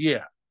times of the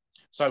year.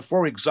 So,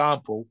 for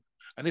example,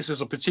 and this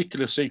is a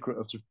particular secret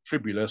of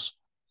Tribulus,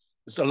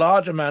 there's a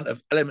large amount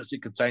of elements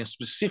it contains,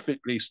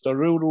 specifically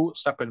steroidal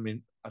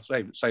saponins,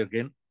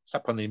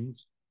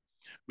 saponins,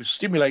 which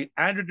stimulate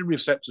androgen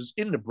receptors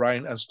in the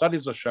brain, and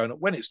studies have shown that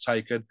when it's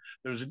taken,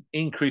 there is an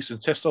increase in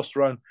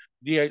testosterone,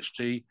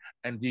 DHT,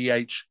 and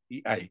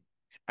DHEA.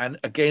 And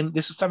again,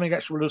 this is something that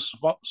actually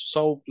will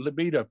solve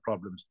libido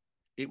problems.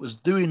 It was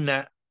doing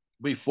that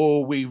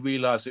before we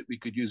realized that we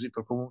could use it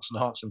for performance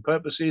enhancing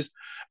purposes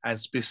and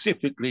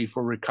specifically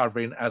for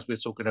recovering, as we're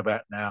talking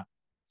about now,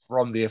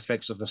 from the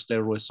effects of the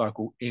steroid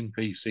cycle in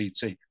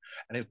PCT.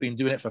 And it's been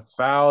doing it for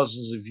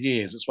thousands of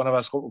years. It's one of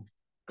us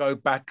go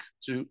back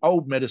to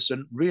old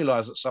medicine,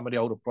 realize that some of the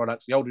older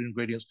products, the older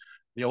ingredients,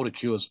 the older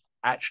cures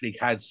actually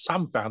had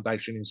some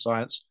foundation in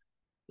science,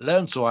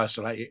 learn to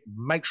isolate it,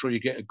 make sure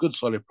you get a good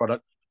solid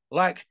product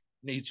like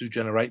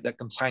N2Generate that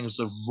contains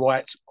the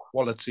right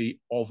quality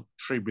of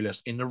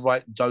Tribulus in the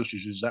right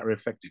dosages that are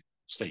effective.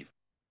 Steve.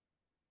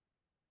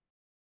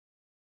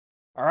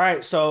 All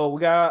right, so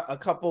we got a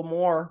couple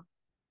more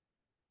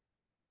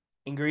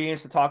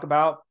ingredients to talk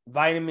about.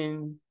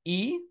 Vitamin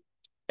E,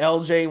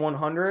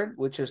 LJ100,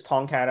 which is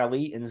Tongkat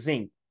Elite, and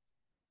zinc.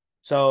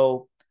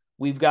 So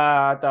we've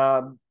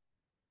got,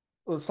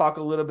 let's talk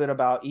a little bit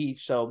about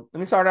each. So let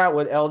me start out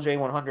with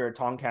LJ100,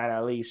 Tongkat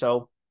Elite.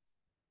 So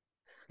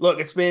look,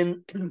 it's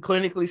been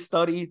clinically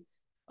studied.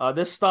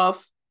 This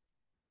stuff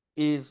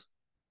does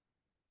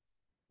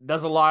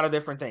a lot of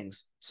different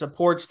things.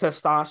 Supports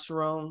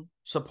testosterone,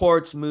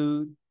 supports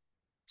mood,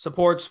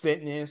 supports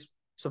fitness,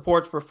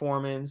 supports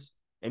performance,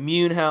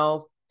 immune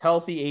health,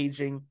 healthy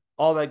aging,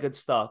 all that good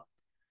stuff.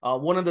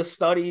 One of the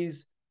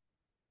studies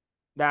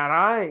that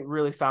I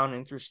really found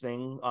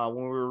interesting when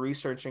we were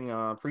researching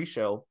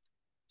pre-show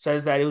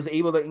says that it was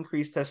able to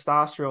increase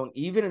testosterone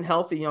even in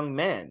healthy young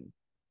men.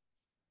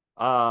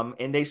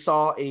 And they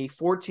saw a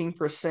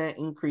 14%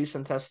 increase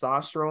in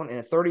testosterone and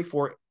a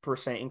 34%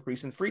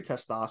 increase in free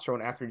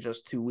testosterone after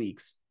just 2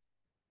 weeks.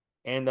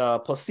 And the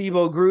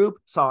placebo group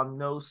saw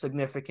no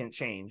significant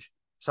change.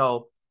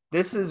 So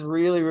this is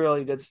really,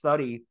 really good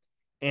study.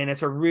 And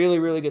it's a really,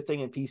 really good thing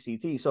in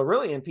PCT. So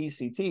really in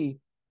PCT,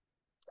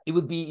 it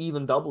would be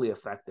even doubly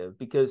effective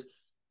because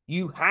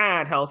you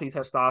had healthy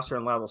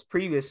testosterone levels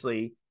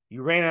previously.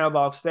 You ran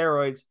anabolic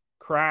steroids,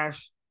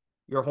 crashed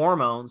your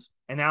hormones,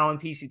 and now in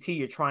PCT,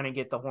 you're trying to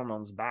get the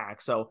hormones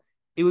back. So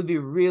it would be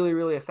really,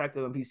 really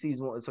effective in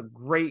PCTs. It's a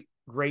great,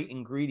 great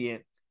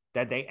ingredient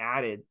that they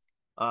added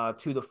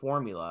to the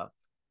formula.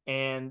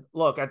 And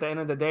look, at the end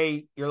of the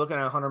day, you're looking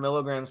at 100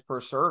 milligrams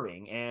per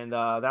serving, and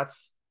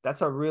that's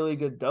a really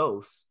good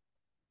dose,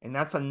 and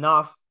that's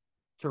enough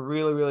to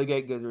really, really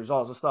get good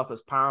results. This stuff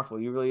is powerful.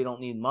 You really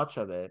don't need much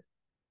of it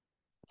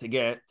to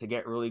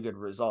get really good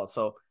results.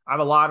 So I have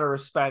a lot of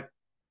respect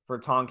for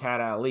Tonkat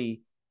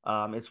Ali.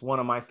 It's one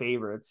of my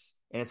favorites,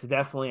 and it's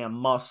definitely a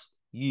must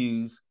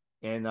use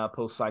in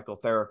post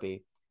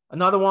psychotherapy.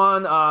 Another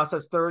one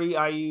says 30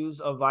 IUs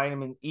of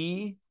vitamin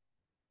E,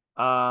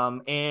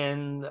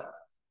 and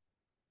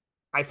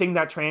I think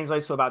that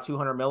translates to about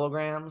 200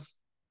 milligrams.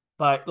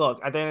 But look,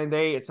 at the end of the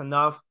day, it's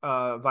enough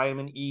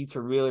vitamin E to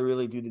really,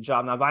 really do the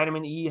job. Now,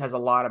 vitamin E has a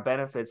lot of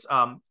benefits.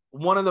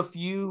 One of the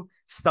few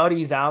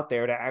studies out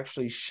there that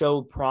actually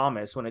showed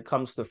promise when it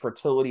comes to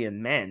fertility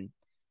in men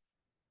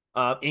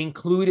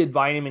included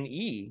vitamin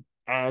E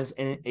as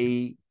an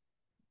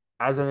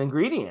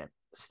ingredient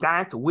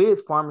stacked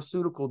with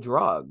pharmaceutical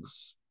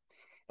drugs.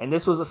 And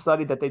this was a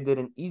study that they did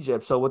in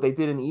Egypt. So what they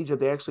did in Egypt,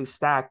 they actually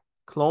stacked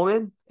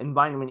clomid and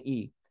vitamin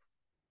E.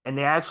 And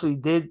they actually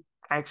did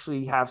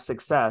have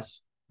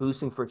success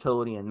boosting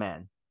fertility in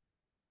men.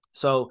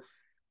 So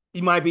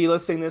you might be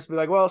listening to this, be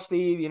like, well,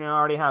 Steve, I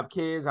already have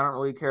kids. I don't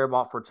really care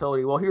about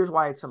fertility. Well, here's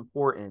why it's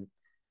important.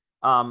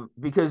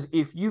 Because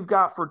if you've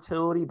got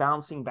fertility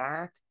bouncing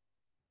back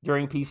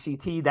during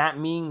PCT, that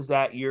means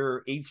that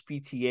your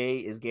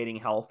HPTA is getting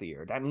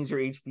healthier. That means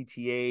your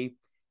HPTA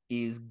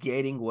is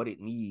getting what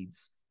it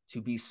needs to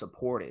be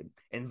supported.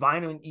 And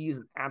vitamin E is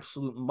an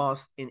absolute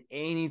must in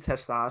any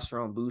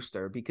testosterone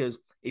booster, because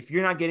if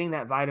you're not getting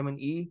that vitamin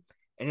E,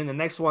 and then the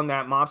next one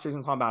that Mobster is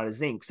going to talk about is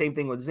zinc. Same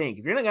thing with zinc.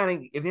 If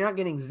you're not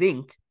getting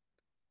zinc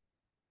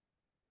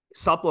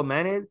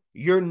supplemented,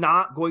 you're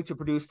not going to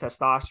produce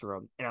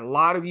testosterone. And a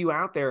lot of you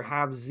out there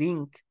have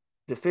zinc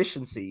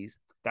deficiencies.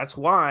 That's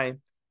why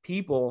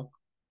people,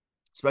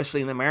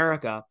 especially in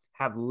America,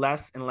 have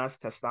less and less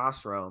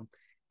testosterone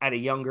at a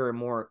younger and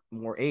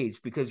more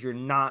age, because you're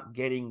not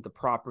getting the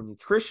proper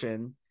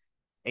nutrition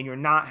and you're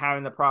not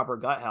having the proper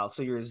gut health.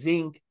 So your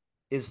zinc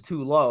is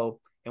too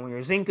low. And when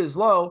your zinc is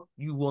low,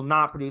 you will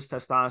not produce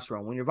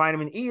testosterone. When your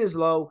vitamin E is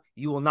low,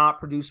 you will not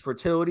produce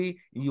fertility.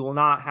 You will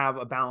not have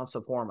a balance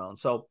of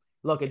hormones. So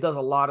look, it does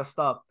a lot of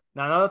stuff.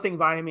 Now, another thing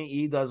vitamin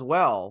E does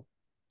well,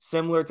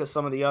 similar to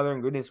some of the other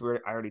ingredients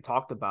I already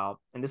talked about,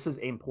 and this is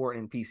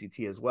important in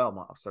PCT as well,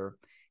 Mobster,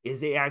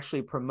 is it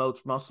actually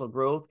promotes muscle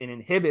growth and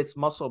inhibits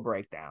muscle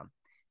breakdown.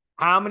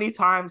 How many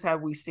times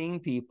have we seen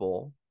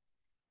people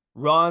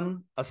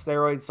run a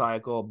steroid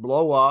cycle,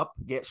 blow up,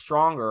 get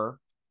stronger,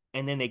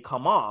 and then they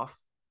come off,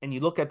 and you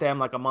look at them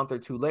like a month or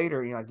two later,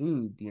 and you're like,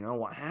 dude,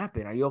 what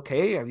happened? Are you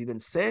okay? Have you been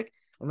sick?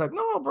 I'm like,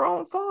 no, bro,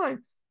 I'm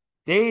fine.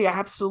 They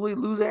absolutely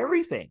lose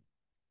everything.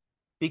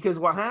 Because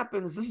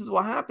this is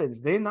what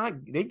happens.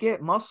 They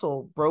get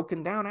muscle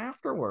broken down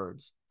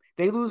afterwards.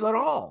 They lose it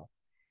all.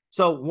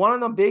 So one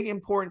of the big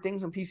important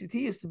things in PCT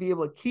is to be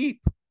able to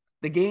keep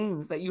the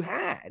gains that you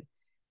had.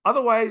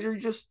 Otherwise,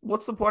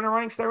 what's the point of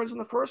running steroids in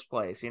the first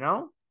place,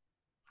 100%.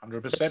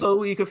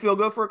 So you can feel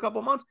good for a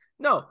couple months?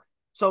 No.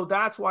 So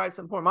that's why it's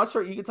important.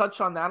 Mustard, you can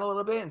touch on that a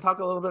little bit and talk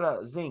a little bit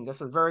about zinc.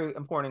 That's a very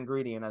important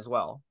ingredient as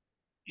well.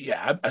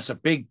 Yeah, that's a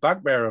big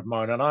bugbear of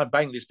mine. And I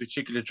bang this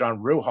particular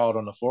drum real hard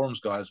on the forums,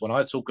 guys, when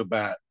I talk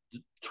about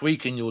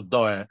tweaking your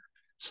diet,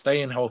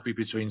 staying healthy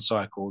between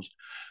cycles,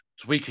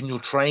 tweaking your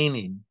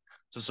training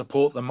to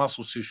support the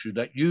muscle tissue,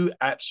 that you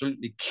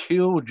absolutely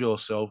killed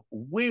yourself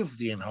with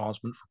the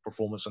enhancement for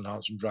performance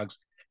enhancing drugs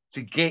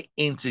to get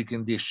into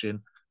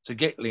condition, to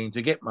get lean,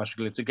 to get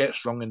muscular, to get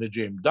strong in the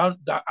gym.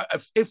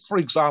 If for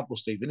example,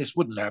 Stephen, this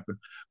wouldn't happen,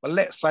 but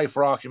let's say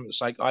for argument's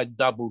sake, I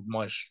doubled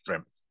my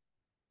strength.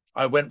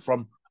 I went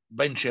from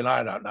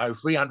benching,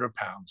 300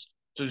 pounds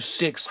to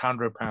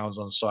 600 pounds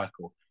on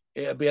cycle.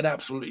 It'd be an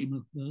absolutely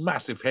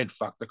massive head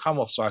fuck to come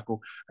off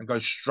cycle and go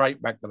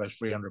straight back to those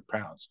 300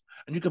 pounds.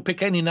 And you could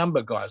pick any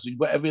number, guys,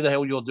 whatever the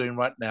hell you're doing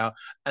right now,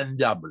 and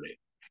double it.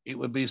 It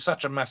would be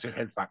such a massive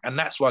head fuck. And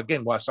that's why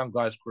some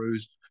guys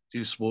cruise,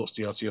 do sports,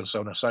 DLT, and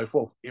so on and so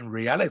forth. In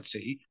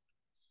reality,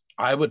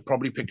 I would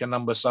probably pick a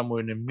number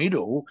somewhere in the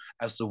middle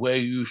as to where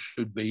you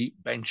should be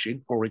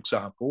benching, for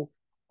example,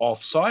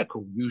 off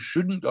cycle. You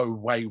shouldn't go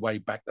way, way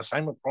back. The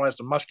same applies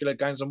to muscular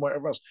gains and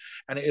whatever else.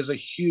 And it is a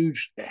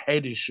huge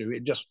head issue.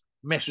 It just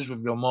messes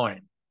with your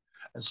mind.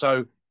 And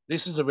so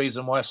this is the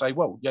reason why I say,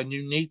 well, then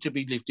you need to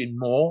be lifting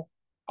more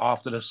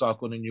after the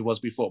cycle than you was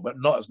before, but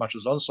not as much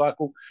as on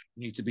cycle.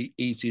 You need to be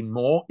eating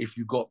more if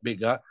you got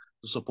bigger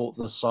to support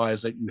the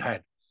size that you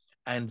had.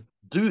 And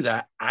do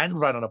that and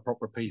run on a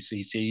proper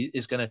PCT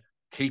is going to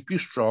keep you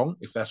strong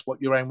if that's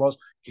what your aim was,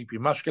 keep you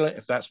muscular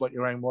if that's what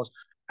your aim was,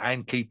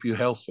 and keep you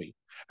healthy.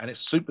 And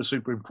it's super,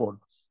 super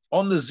important.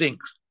 On the zinc,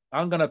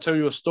 I'm going to tell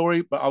you a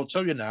story, but I'll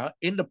tell you now,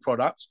 in the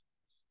product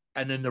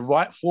and in the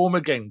right form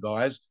again,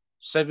 guys,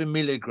 7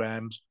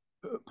 milligrams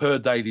per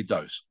daily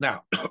dose.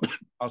 Now,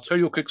 I'll tell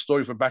you a quick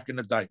story from back in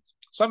the day.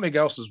 Something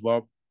else as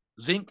well.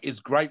 Zinc is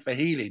great for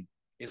healing.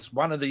 It's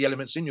one of the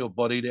elements in your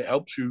body that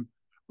helps you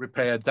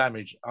repair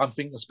damage. I'm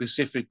thinking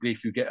specifically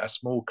if you get a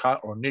small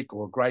cut or a nick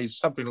or a graze,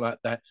 something like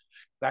that,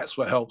 that's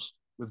what helps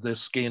with the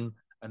skin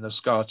and the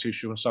scar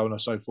tissue and so on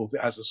and so forth.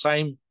 It has the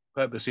same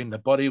purpose in the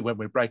body when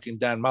we're breaking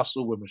down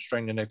muscle, when we're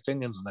strengthening their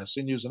tendons and their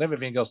sinews and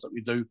everything else that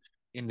we do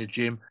in the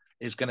gym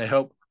is going to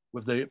help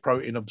with the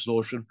protein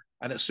absorption.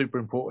 And it's super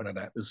important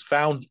at that. It's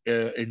found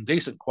in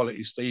decent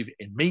quality, Steve,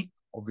 in meat,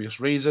 obvious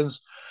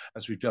reasons,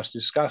 as we just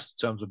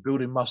discussed, in terms of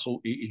building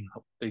muscle, eating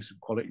decent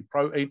quality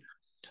protein.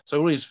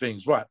 So all these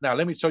things. Right, now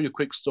let me tell you a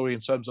quick story in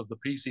terms of the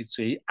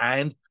PCT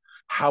and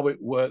how it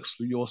works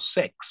for your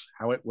sex,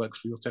 how it works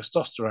for your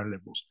testosterone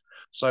levels.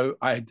 So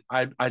I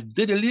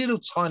did a little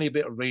tiny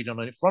bit of reading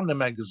on it from the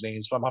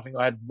magazines. From I think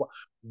I had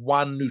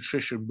one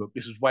nutrition book.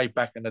 This is way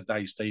back in the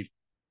day, Steve,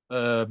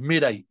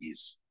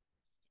 mid-80s.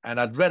 And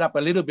I'd read up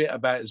a little bit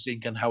about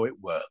zinc and how it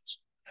works.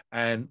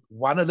 And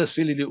one of the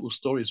silly little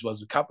stories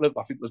was a couple of,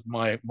 I think it was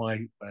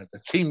the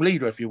team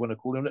leader, if you want to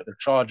call him, the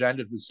charge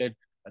handed, who said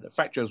that the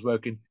factory was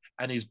working,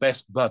 and his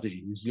best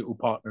buddy, his little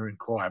partner in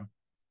crime.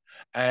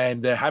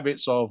 And their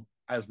habits of,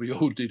 as we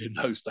all did in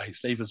those days,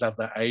 Stevens have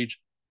that age,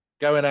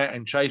 going out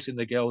and chasing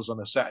the girls on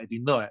a Saturday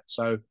night.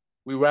 So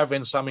we were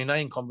having some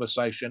inane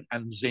conversation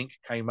and zinc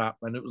came up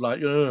and it was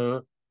like,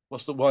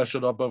 why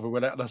should I bother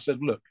with that? And I said,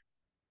 look,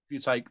 if you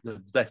take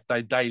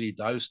the daily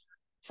dose,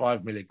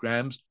 5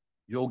 milligrams,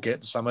 you'll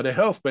get some of the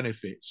health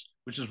benefits,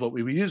 which is what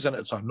we were using at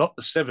the time, not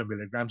the 7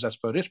 milligrams as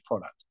per this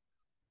product.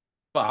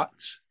 But,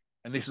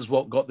 and this is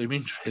what got them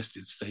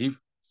interested, Steve,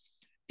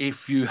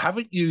 if you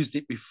haven't used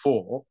it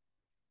before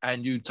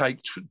and you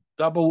take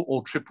double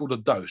or triple the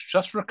dose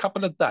just for a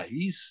couple of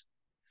days,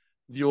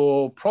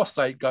 your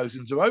prostate goes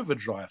into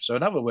overdrive. So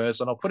in other words,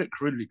 and I'll put it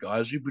crudely,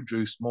 guys, you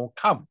produce more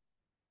cum.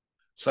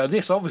 So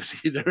this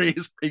obviously their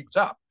ears picked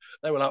up.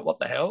 They were like, what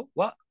the hell?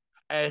 What?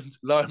 And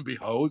lo and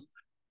behold,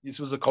 this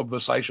was a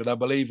conversation, I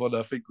believe, on,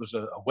 I think it was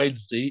a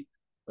Wednesday.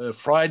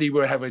 Friday,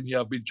 we're having,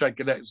 I've been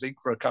drinking that zinc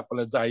for a couple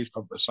of days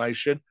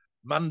conversation.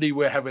 Monday,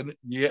 we're having,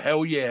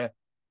 hell yeah,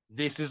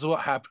 this is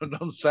what happened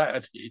on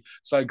Saturday.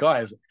 So,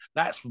 guys,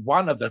 that's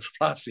one of the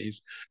pluses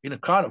in a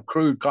kind of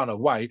crude kind of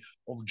way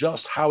of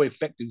just how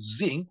effective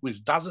zinc,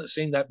 which doesn't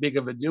seem that big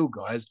of a deal,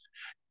 guys,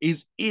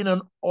 is in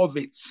and of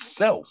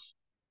itself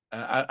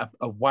a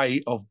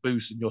way of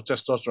boosting your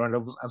testosterone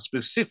levels, and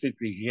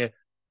specifically here,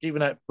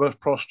 giving that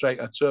prostate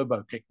a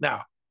turbo kick.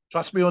 Now,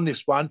 trust me on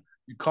this one,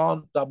 you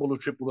can't double or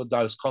triple the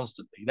dose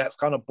constantly. That's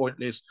kind of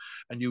pointless,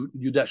 and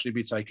you'd actually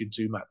be taking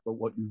too much. But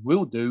what you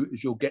will do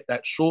is you'll get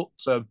that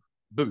short-term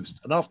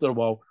boost, and after a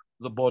while,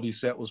 the body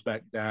settles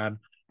back down,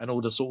 and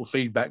all the sort of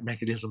feedback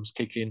mechanisms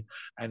kick in,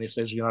 and it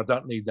says, I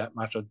don't need that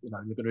much. You're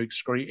going to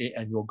excrete it,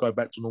 and you'll go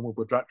back to normal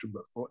production.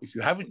 But if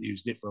you haven't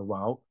used it for a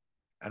while,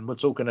 and we're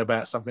talking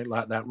about something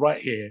like that right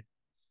here,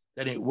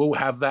 then it will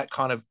have that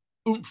kind of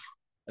oomph,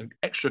 an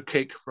extra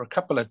kick for a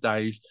couple of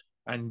days,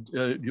 and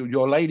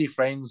your lady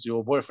friends,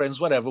 your boyfriends,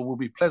 whatever, will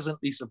be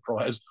pleasantly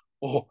surprised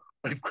or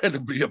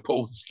incredibly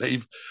appalled,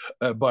 Steve,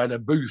 by the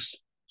boost,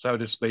 so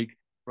to speak,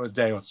 for a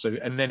day or two,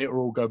 and then it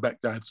will all go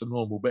back down to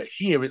normal. But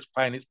here it's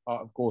playing its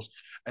part, of course,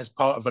 as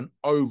part of an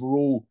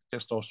overall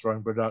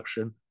testosterone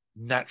production,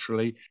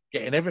 naturally,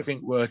 getting everything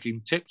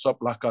working tip-top,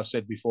 like I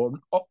said before, and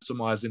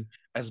optimizing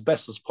as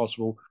best as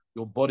possible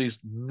your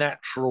body's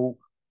natural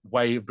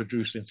way of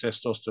producing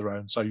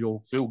testosterone, so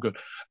you'll feel good.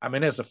 I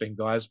mean, there's the thing,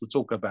 guys, we'll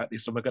talk about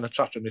this, and we're going to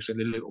touch on this in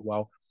a little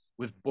while,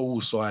 with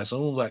ball size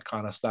and all that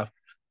kind of stuff.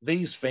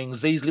 These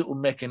things, these little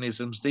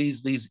mechanisms,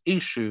 these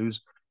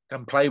issues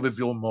can play with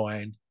your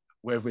mind,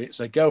 whether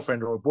it's a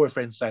girlfriend or a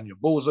boyfriend saying your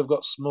balls have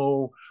got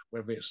small,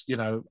 whether it's,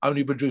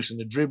 only producing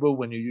the dribble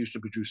when you used to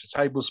produce a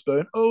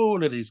tablespoon,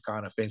 all of these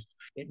kind of things.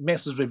 It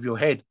messes with your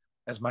head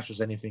as much as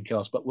anything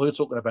else. But we're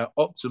talking about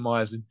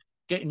optimizing,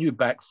 getting you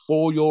back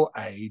for your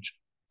age,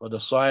 for the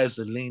size,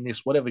 the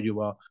leanness, whatever you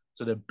are,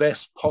 to the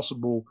best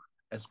possible,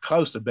 as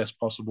close to best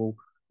possible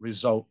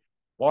result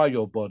by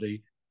your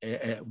body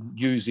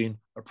using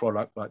a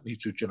product like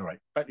N2Generate.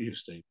 Back to you,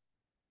 Steve.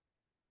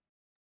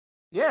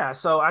 Yeah,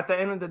 so at the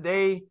end of the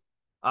day,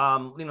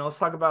 let's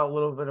talk about a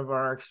little bit of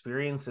our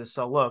experiences.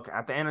 So look,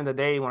 at the end of the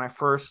day, when I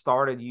first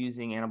started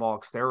using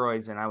anabolic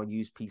steroids and I would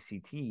use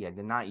PCT, I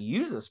did not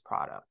use this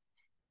product.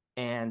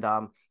 And,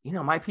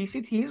 my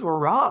PCTs were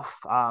rough.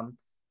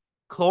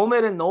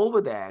 Clomid and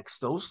Nolvadex,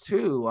 those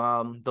two,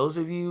 those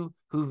of you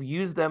who've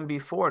used them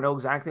before know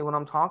exactly what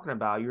I'm talking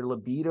about. Your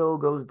libido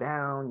goes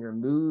down, your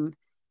mood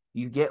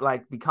you get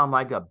like become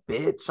like a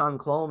bitch on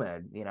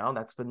Clomid. You know,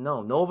 that's been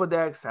known.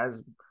 Novadex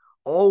has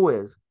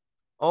always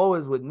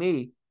with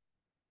me,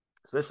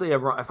 especially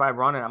if I've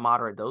run it at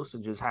moderate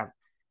dosages,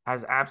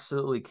 has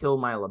absolutely killed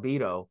my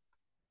libido.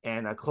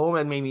 And a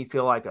Clomid made me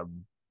feel like a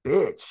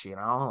bitch, you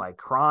know, like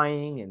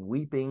crying and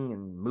weeping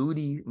and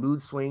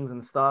mood swings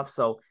and stuff.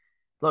 So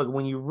look,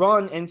 when you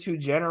run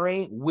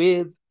N2Generate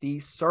with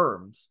these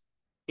SERMs,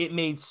 it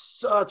made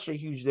such a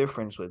huge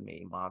difference with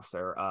me,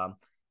 Mobster.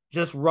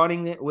 Just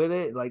running it with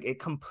it, like it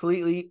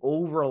completely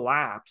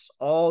overlaps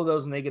all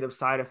those negative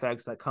side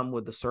effects that come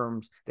with the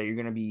SERMs that you're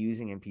going to be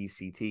using in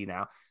PCT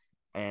now.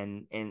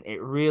 And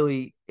it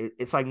really,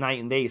 it's like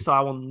night and day. So I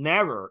will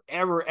never,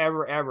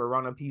 ever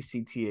run a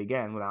PCT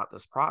again without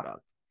this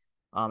product.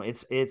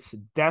 It's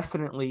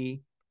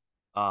definitely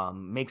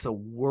makes a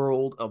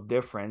world of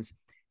difference.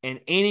 And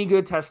any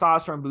good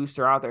testosterone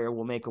booster out there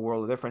will make a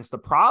world of difference. The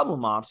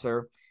problem,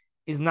 Mobster,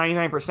 is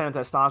 99% of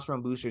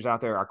testosterone boosters out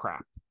there are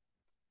crap.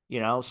 You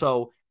know,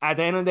 so at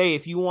the end of the day,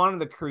 if you wanted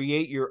to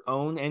create your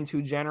own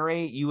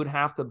N2Generate, you would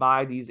have to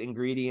buy these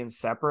ingredients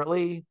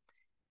separately,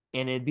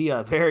 and it'd be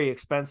a very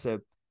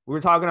expensive. We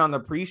were talking on the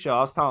pre-show.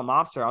 I was telling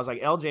Mobster, I was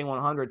like,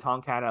 LJ100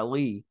 Tomcat LE.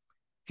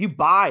 If you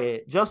buy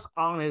it just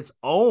on its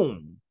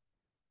own,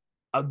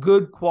 a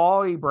good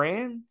quality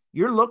brand,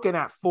 you're looking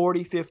at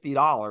 $40,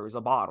 $50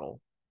 a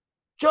bottle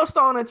just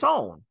on its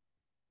own.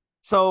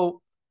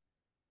 So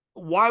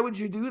why would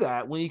you do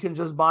that when you can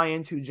just buy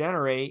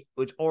N2Generate,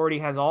 which already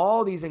has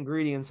all these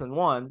ingredients in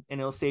one, and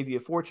it'll save you a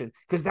fortune?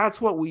 Because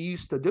that's what we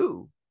used to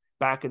do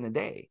back in the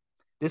day.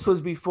 This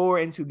was before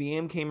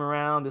N2BM came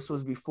around. This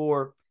was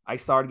before I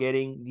started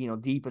getting, you know,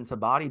 deep into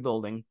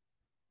bodybuilding.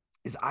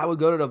 Is I would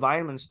go to the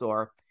vitamin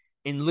store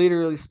and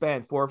literally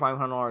spend $400 or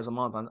 $500 a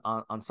month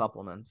on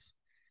supplements.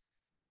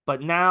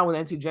 But now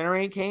when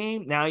N2Generate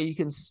came, now you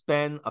can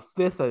spend a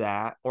fifth of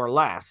that or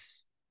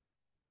less,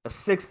 a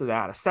sixth of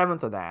that, a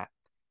seventh of that,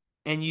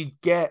 and you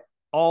get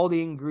all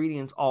the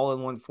ingredients all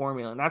in one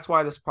formula. And that's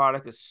why this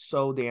product is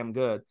so damn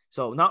good.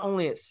 So not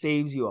only it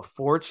saves you a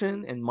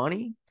fortune and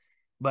money,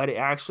 but it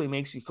actually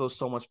makes you feel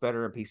so much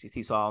better in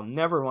PCT. So I'll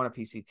never run a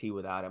PCT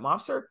without it.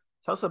 Mobster,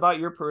 tell us about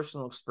your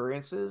personal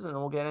experiences, and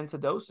then we'll get into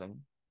dosing.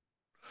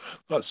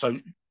 So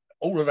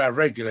all of our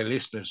regular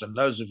listeners and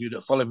those of you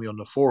that follow me on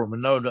the forum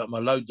know that I'm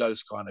a low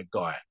dose kind of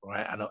guy,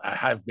 right? And I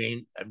have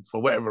been, and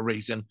for whatever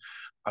reason,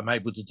 I'm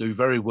able to do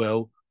very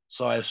well,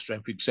 size,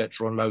 strength,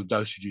 etc., on low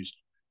dosages.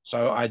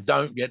 So I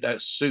don't get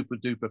that super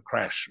duper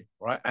crash,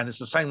 right? And it's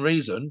the same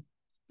reason.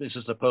 This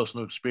is the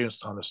personal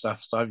experience kind of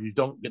stuff. So you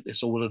don't get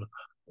this all in.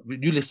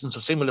 When you listen to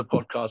similar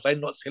podcasts, they're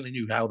not telling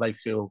you how they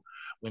feel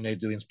when they're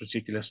doing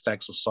particular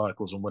stacks or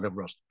cycles and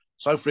whatever else.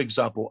 So, for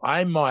example,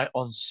 I might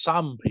on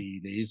some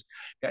PEDs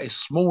get a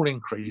small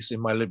increase in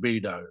my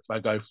libido. If I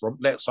go from,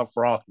 let's say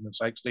for argument's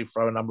sake, Steve,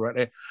 throw a number out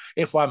there.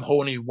 If I'm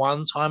horny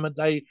one time a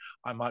day,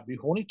 I might be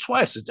horny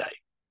twice a day.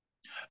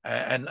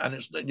 And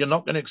you're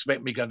not going to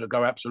expect me to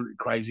go absolutely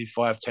crazy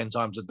 5-10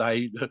 times a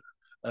day.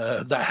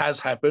 That has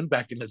happened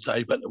back in the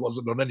day, but it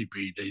wasn't on any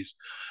PEDs,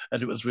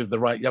 and it was with the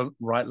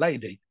right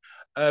lady.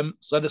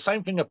 So the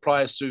same thing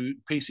applies to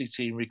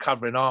PCT and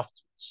recovering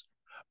afterwards.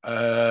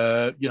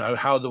 You know,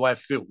 how do I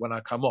feel when I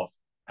come off?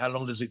 How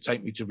long does it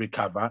take me to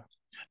recover?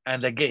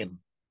 And again,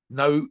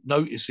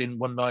 noticing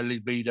when my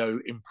libido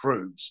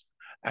improves.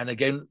 And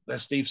again,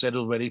 as Steve said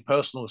already,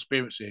 personal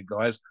experience here,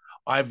 guys.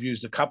 I've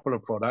used a couple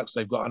of products.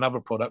 They've got another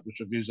product which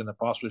I've used in the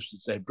past, which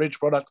is their Bridge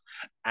product,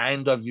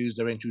 and I've used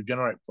their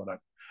N2Generate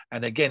product.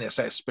 And again, it's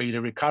that speed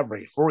of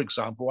recovery. For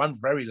example, I'm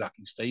very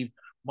lucky, Steve.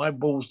 My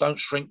balls don't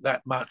shrink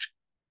that much.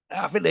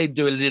 I think they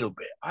do a little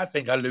bit. I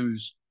think I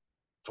lose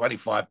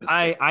 25%.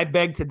 I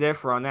beg to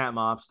differ on that,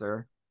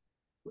 Mobster.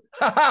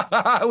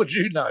 How would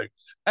you know?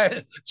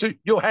 So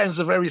your hands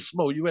are very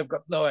small. You have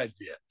got no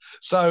idea.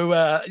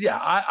 So yeah,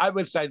 I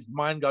would say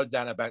mine go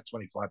down about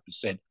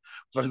 25%.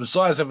 From the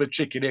size of a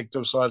chicken egg to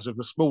the size of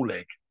a small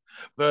egg,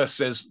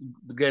 versus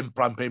again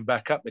plumping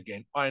back up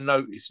again. I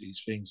notice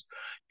these things.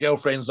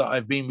 Girlfriends that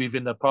I've been with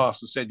in the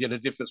past have said, yeah, the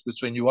difference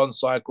between you on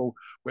cycle,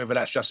 whether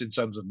that's just in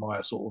terms of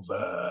my sort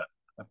of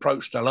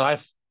approach to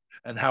life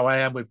and how I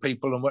am with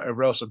people and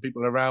whatever else and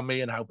people around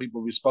me and how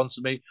people respond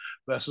to me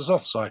versus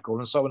off cycle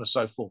and so on and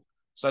so forth.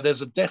 So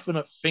there's a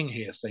definite thing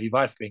here, Steve,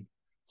 I think,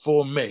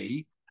 for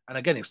me. And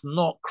again, it's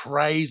not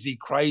crazy,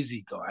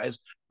 guys,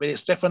 but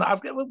it's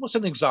definitely, what's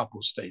an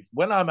example, Steve?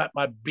 When I'm at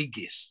my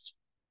biggest,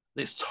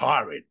 it's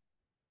tiring.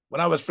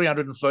 When I was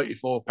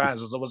 334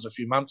 pounds, as I was a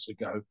few months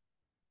ago,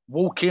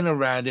 walking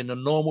around in a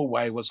normal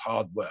way was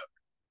hard work.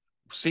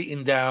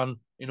 Sitting down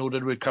in order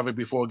to recover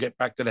before I get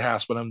back to the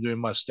house when I'm doing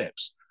my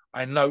steps.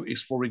 I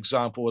notice, for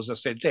example, as I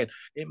said then,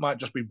 it might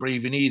just be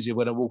breathing easier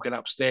when I'm walking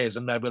upstairs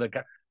and not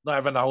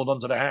having to hold on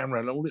to the hammer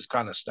and all this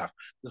kind of stuff.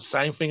 The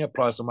same thing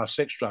applies to my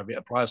sex drive. It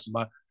applies to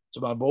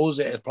my balls.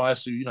 It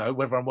applies to, you know,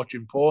 whether I'm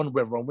watching porn,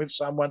 whether I'm with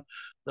someone,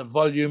 the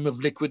volume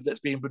of liquid that's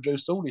being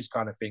produced, all these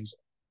kind of things.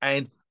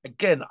 And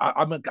again,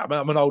 I'm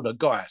an older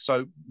guy,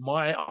 so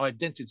my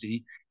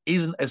identity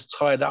isn't as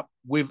tied up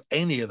with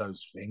any of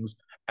those things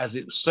as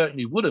it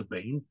certainly would have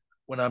been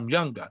when I'm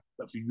younger.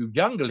 But for you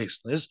younger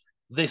listeners,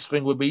 this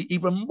thing would be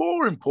even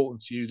more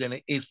important to you than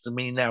it is to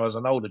me now as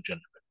an older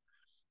gentleman.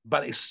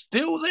 But it's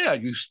still there.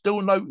 You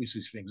still notice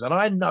these things. And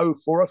I know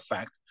for a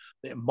fact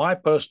that in my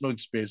personal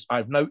experience,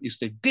 I've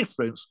noticed a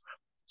difference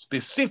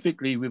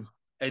specifically with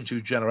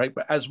N2Generate,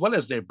 but as well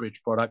as their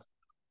bridge product,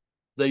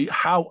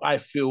 how I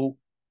feel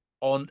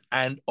on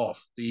and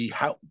off, the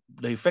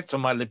effect on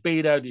my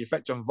libido, the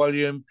effect on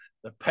volume,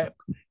 the pep,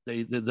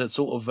 the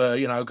sort of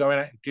going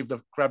out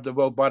and grab the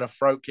world by the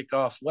throat, kick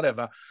ass,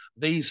 whatever.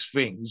 These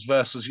things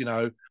versus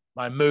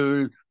my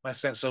mood, my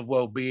sense of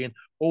well-being,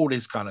 all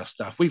this kind of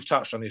stuff. We've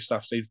touched on this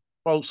stuff, Steve.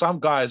 Well, some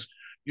guys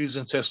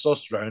using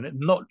testosterone,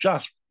 not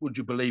just, would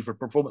you believe, for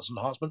performance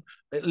enhancement,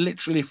 but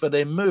literally for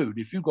their mood.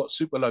 If you've got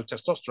super low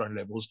testosterone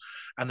levels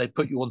and they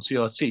put you on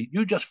TRT,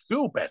 you just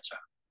feel better.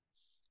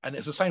 And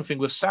it's the same thing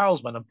with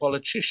salesmen and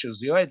politicians.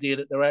 The idea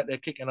that they're out there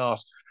kicking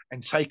ass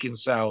and taking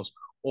sales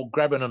or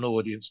grabbing an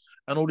audience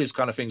and all these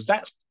kind of things,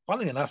 that's,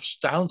 funny enough,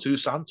 down to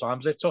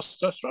sometimes their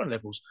testosterone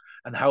levels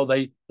and how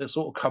they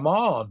sort of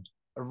command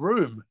a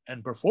room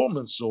and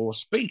performance or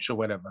speech or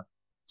whatever.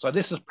 So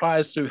this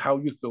applies to how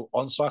you feel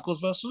on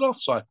cycles versus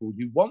off cycle.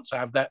 You want to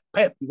have that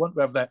pep. You want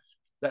to have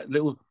that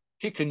little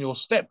kick in your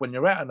step when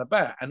you're out and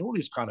about and all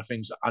these kind of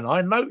things. And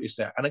I noticed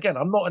that. And again,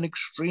 I'm not an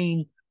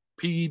extreme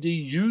PED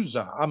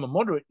user. I'm a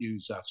moderate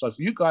user. So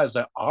for you guys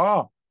that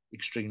are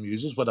extreme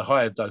users with the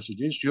higher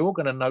dosages, you're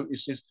going to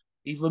notice this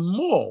even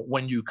more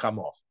when you come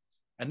off.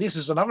 And this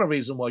is another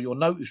reason why you'll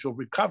notice your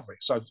recovery.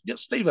 So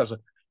yes, Steve,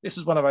 this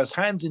is one of those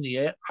hands in the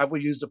air. Have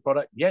we used the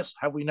product? Yes.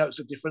 Have we noticed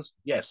a difference?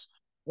 Yes.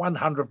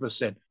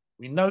 100%.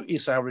 We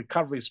notice our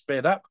recovery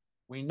sped up.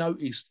 We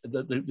notice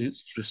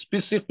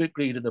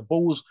specifically that the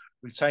balls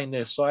retain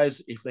their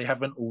size if they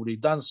haven't already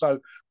done so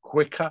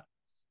quicker.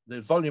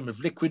 The volume of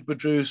liquid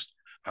produced,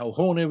 how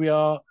horny we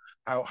are,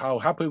 how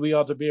happy we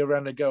are to be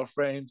around the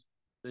girlfriend,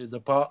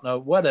 the partner,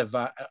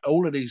 whatever.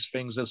 All of these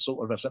things are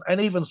sort of,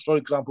 and even, for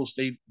example,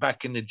 Steve,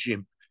 back in the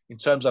gym, in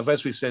terms of,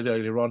 as we said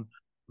earlier on,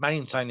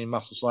 maintaining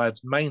muscle size,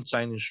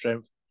 maintaining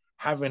strength,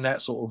 having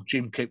that sort of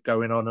gym kick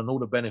going on and all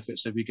the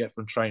benefits that we get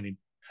from training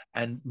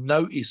and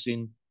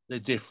noticing the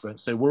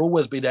difference. There will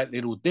always be that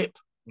little dip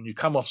when you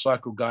come off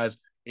cycle, guys.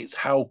 It's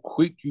how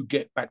quick you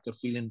get back to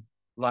feeling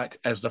like,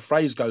 as the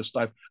phrase goes,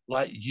 Steve,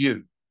 like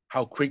you,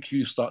 how quick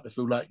you start to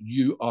feel like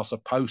you are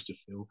supposed to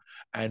feel.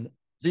 And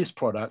this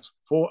product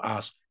for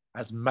us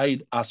has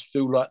made us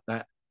feel like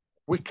that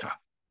quicker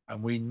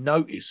and we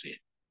notice it.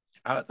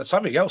 There's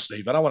something else,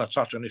 Steve, and I want to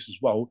touch on this as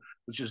well,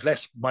 which is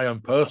less my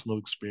own personal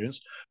experience,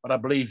 but I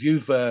believe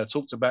you've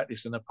talked about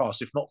this in the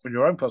past, if not from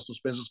your own personal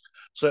experience,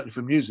 certainly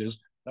from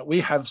users, that we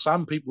have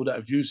some people that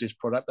have used this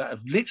product that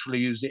have literally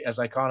used it as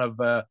a kind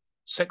of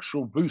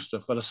sexual booster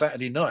for the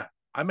Saturday night.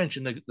 I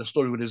mentioned the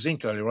story with the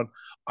zinc earlier on.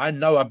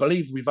 I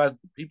believe we've had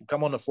people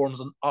come on the forums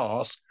and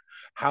ask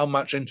how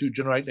much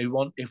N2Generate they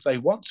want, if they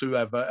want to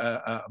have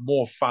a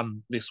more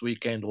fun this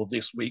weekend or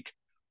this week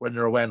when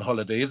they're away on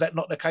holiday. Is that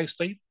not the case,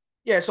 Steve?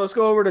 Yeah, so let's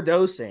go over to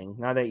dosing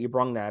now that you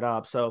brung that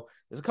up. So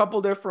there's a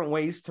couple different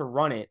ways to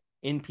run it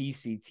in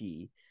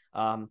PCT.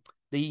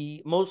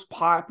 The most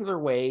popular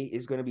way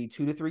is going to be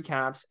 2 to 3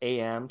 caps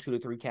AM, 2 to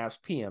 3 caps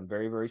PM.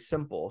 Very, very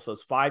simple. So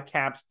it's 5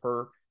 caps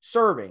per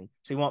serving.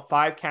 So you want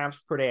 5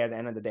 caps per day at the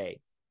end of the day.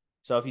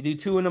 So if you do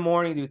 2 in the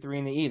morning, do 3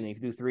 in the evening.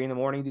 If you do 3 in the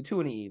morning, do 2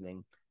 in the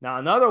evening. Now,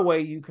 another way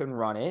you can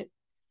run it,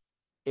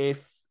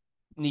 if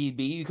need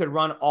be, you could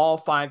run all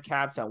 5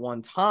 caps at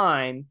one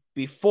time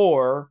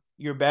before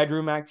your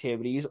bedroom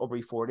activities or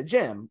before the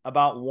gym,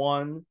 about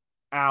 1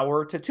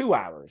 hour to 2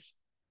 hours.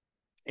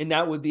 And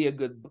that would be a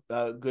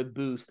good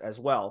boost as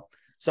well.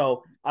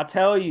 So I'll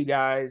tell you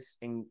guys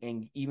and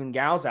even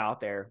gals out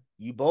there,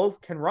 you both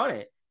can run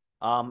it.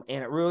 And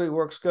it really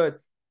works good.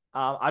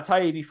 I'll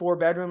tell you, before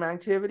bedroom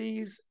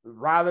activities,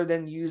 rather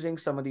than using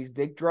some of these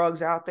big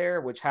drugs out there,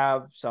 which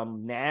have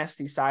some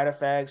nasty side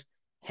effects,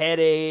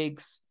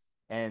 headaches,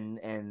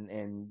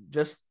 and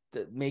just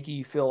making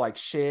you feel like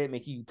shit,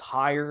 making you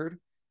tired.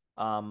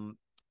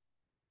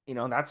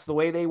 That's the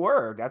way they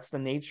work. That's the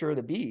nature of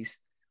the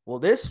beast. Well,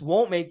 this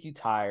won't make you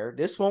tired.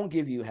 This won't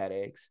give you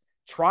headaches.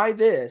 Try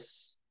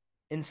this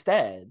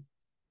instead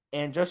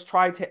and just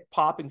try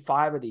popping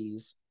 5 of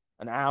these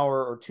an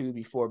hour or 2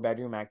 before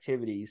bedroom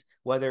activities,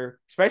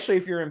 especially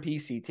if you're in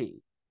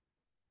PCT,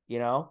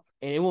 and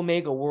it will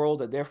make a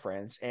world of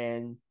difference.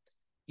 And,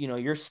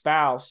 your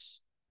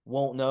spouse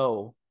won't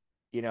know,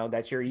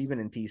 that you're even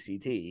in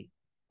PCT.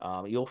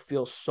 You'll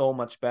feel so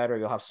much better.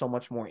 You'll have so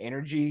much more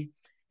energy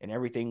and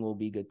everything will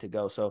be good to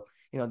go. So,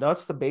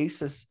 that's the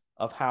basis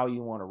of how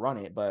you want to run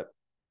it, but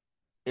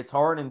it's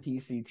hard in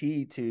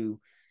PCT to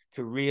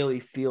really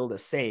feel the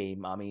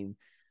same. I mean,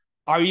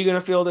 are you going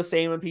to feel the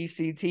same in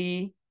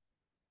PCT?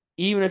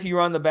 Even if you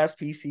run the best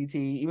PCT,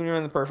 even if you're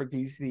in the perfect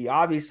PCT,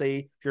 obviously,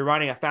 if you're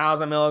running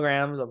 1,000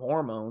 milligrams of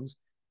hormones,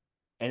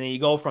 and then you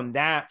go from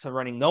that to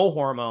running no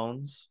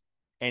hormones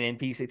and in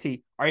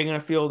PCT, are you going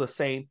to feel the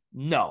same?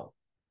 No.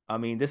 I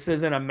mean, this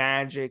isn't a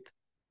magic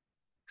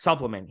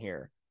supplement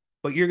here,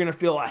 but you're going to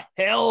feel a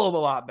hell of a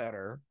lot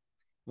better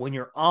when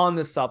you're on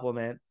the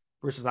supplement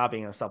versus not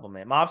being a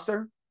supplement.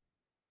 Mobster?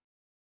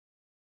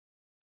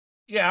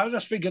 Yeah, I was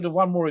just thinking of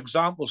one more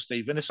example,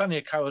 Steve, and it's only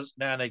occurs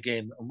now and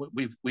again. And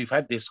we've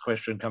had this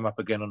question come up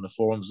again on the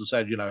forums and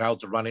said, how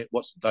to run it,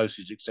 what's the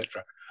dosage,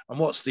 etc. And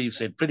what Steve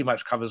said pretty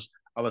much covers,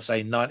 I would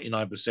say,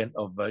 99%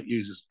 of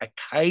users.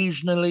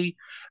 Occasionally,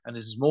 and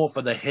this is more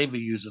for the heavy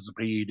users of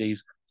PEDs,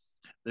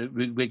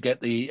 we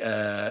get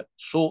the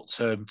short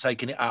term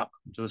taking it up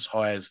to as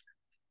high as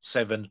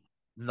 7,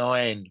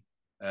 9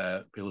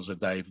 pills a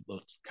day, or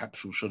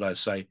capsules, should I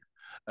say.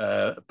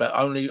 But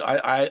only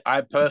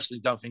I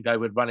personally don't think I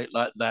would run it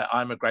like that.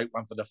 I'm a great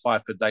one for the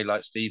 5 per day,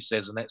 like Steve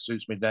says, and that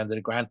suits me down to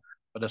the ground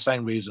for the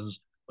same reasons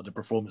for the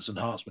performance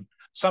enhancement.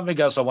 Something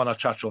else I want to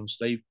touch on,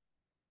 Steve,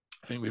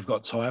 I think we've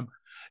got time,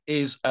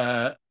 is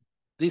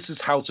this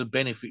is how to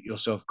benefit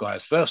yourself,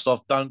 guys. First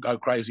off, don't go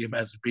crazy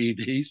amounts of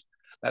PEDs.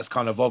 That's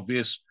kind of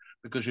obvious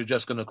because you're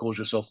just going to cause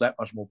yourself that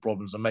much more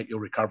problems and make your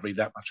recovery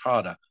that much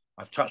harder.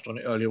 I've touched on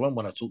it earlier on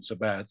when I talked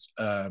about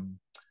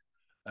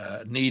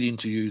needing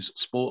to use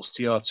sports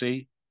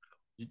TRT,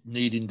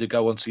 needing to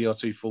go on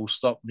TRT full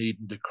stop,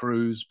 needing to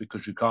cruise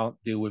because you can't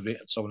deal with it,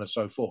 and so on and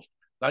so forth.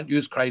 Don't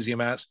use crazy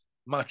amounts,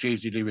 much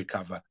easily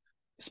recover.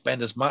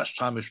 Spend as much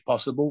time as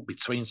possible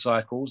between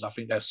cycles. I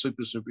think that's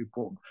super, super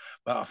important.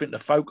 But I think the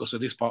focus of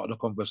this part of the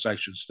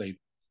conversation, Steve,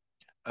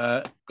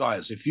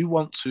 guys, if you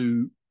want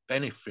to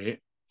benefit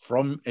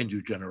from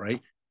N2Generate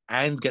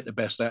and get the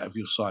best out of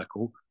your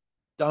cycle,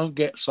 don't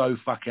get so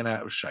fucking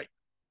out of shape.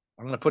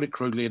 I'm going to put it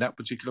crudely in that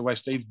particular way,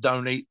 Steve.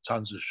 Don't eat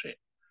tons of shit.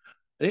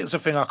 It's a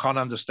thing I can't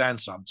understand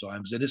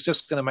sometimes, and it's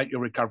just going to make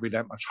your recovery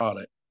that much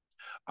harder.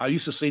 I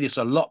used to see this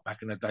a lot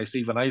back in the day,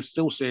 Steve, and I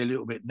still see a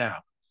little bit now.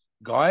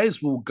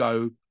 Guys will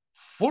go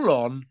full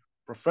on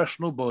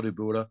professional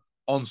bodybuilder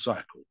on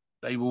cycle.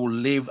 They will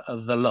live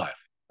the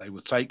life. They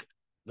will take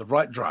the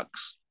right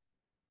drugs.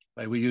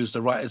 They will use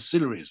the right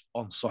auxiliaries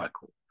on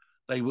cycle.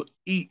 They will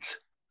eat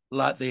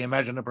like they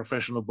imagine a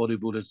professional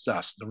bodybuilder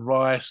does. The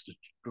rice, the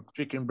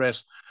chicken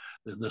breast,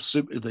 the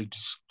soup,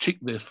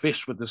 the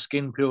fish with the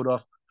skin peeled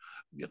off,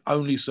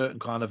 only certain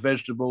kind of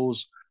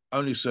vegetables,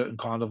 only certain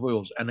kind of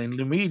oils, and then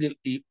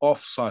immediately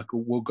off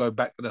cycle will go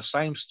back to the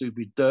same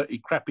stupid,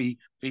 dirty, crappy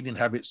feeding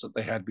habits that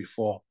they had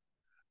before.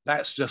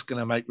 That's just going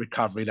to make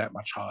recovery that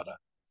much harder.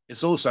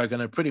 It's also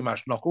going to pretty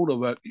much knock all the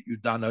work that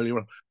you've done earlier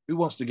on. Who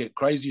wants to get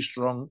crazy,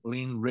 strong,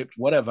 lean, ripped,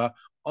 whatever,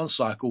 on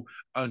cycle,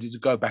 only to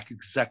go back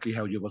exactly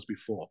how you was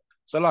before?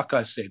 So like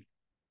I said,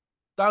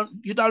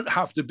 you don't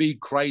have to be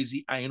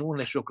crazy anal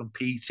unless you're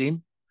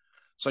competing.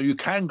 So you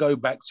can go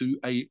back to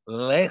a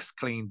less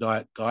clean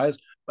diet, guys.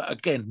 But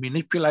again,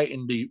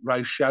 manipulating the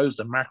ratios,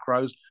 the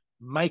macros,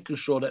 making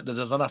sure that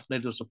there's enough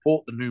there to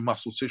support the new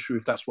muscle tissue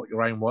if that's what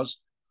your aim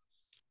was.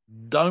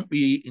 Don't be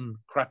eating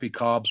crappy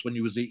carbs when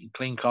you was eating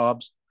clean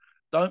carbs.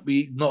 Don't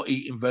be not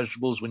eating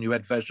vegetables when you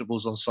had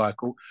vegetables on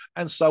cycle,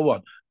 and so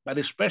on. But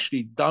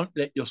especially don't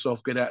let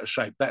yourself get out of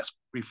shape. That's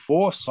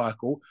before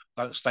cycle.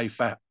 Don't stay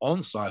fat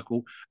on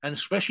cycle, and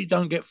especially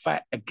don't get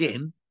fat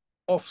again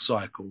off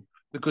cycle,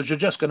 because you're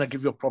just going to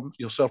give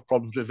yourself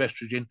problems with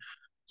estrogen,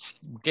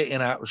 getting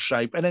out of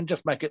shape, and then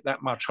just make it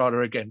that much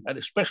harder again. And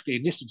especially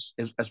in this,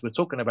 as we're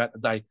talking about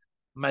today,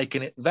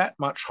 making it that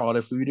much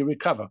harder for you to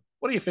recover.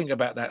 What do you think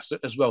about that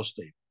as well,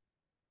 Steve?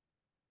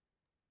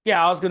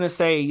 Yeah, I was gonna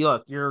say,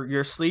 look,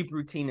 your sleep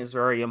routine is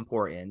very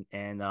important,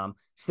 and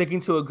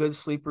sticking to a good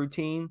sleep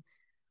routine,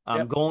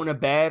 going to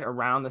bed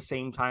around the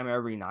same time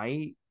every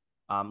night.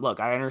 Look,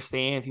 I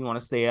understand if you want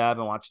to stay up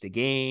and watch the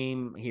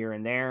game here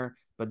and there,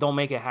 but don't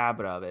make a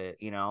habit of it.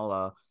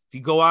 If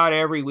you go out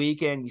every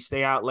weekend, you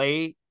stay out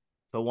late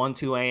till 1,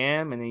 2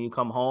 a.m., and then you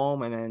come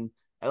home, and then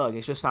look,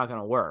 it's just not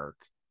gonna work.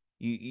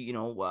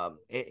 You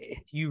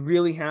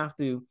really have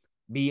to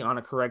be on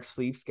a correct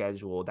sleep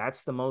schedule.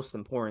 That's the most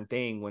important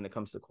thing when it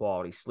comes to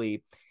quality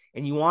sleep.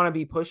 And you want to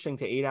be pushing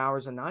to 8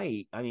 hours a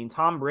night. I mean,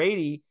 Tom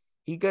Brady,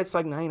 he gets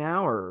like 9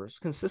 hours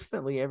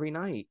consistently every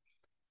night.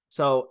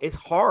 So it's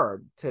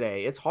hard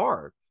today. It's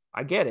hard.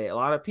 I get it. A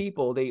lot of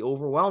people, they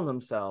overwhelm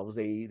themselves.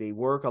 They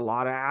work a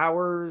lot of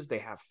hours. They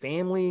have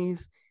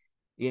families.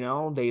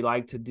 They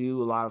like to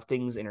do a lot of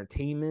things,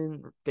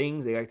 entertainment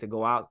things. They like to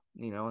go out,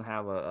 and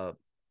have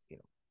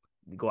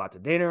go out to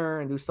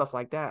dinner and do stuff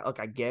like that. Look,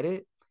 I get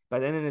it. By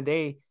the end of the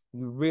day,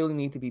 you really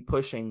need to be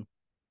pushing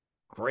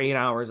for 8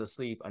 hours of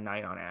sleep a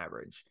night on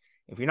average.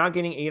 If you're not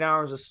getting 8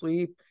 hours of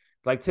sleep,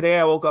 like today,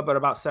 I woke up at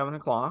about 7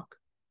 o'clock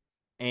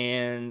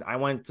and I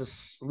went to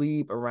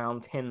sleep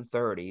around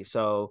 10:30.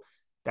 So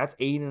that's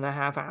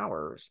 8.5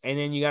 hours. And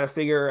then you got to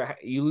figure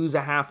you lose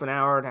a half an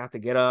hour to have to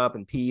get up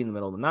and pee in the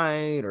middle of the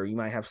night, or you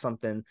might have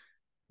something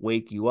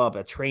wake you up.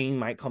 A train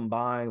might come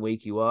by and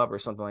wake you up or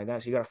something like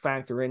that. So you got to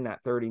factor in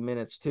that 30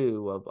 minutes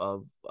too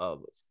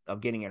of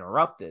getting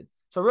interrupted.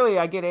 So really,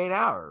 I get 8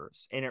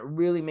 hours, and it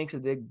really makes a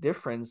big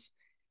difference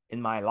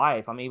in my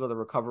life. I'm able to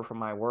recover from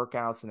my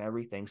workouts and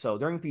everything. So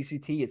during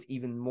PCT, it's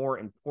even more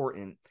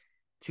important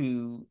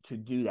to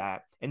do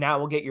that, and that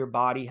will get your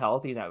body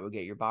healthy. That will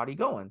get your body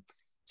going.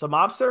 So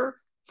Mobster,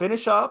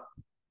 finish up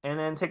and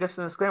then take us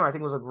to the disclaimer. I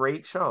think it was a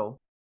great show.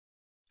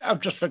 I'm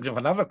just thinking of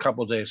another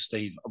couple there,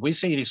 Steve. We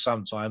see this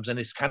sometimes, and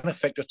this can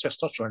affect your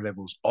testosterone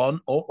levels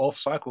on or off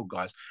cycle,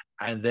 guys,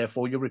 and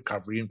therefore your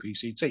recovery in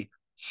PCT.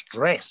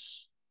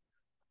 Stress.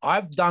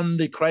 I've done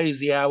the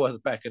crazy hours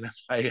back in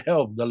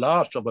FAL. The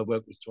last job I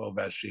worked was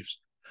 12-hour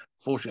shifts.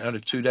 Fortunately,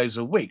 only 2 days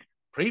a week.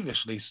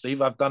 Previously,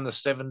 Steve, I've done the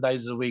 7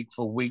 days a week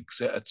for weeks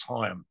at a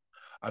time.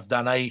 I've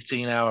done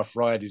 18-hour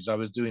Fridays. I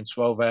was doing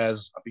 12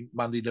 hours, I think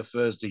Monday to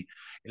Thursday,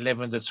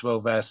 11 to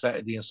 12 hours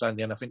Saturday and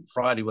Sunday, and I think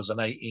Friday was an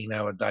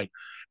 18-hour day.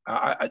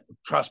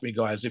 Trust me,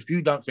 guys, if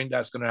you don't think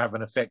that's going to have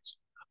an effect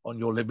on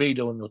your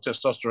libido and your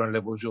testosterone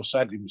levels, you're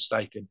sadly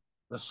mistaken.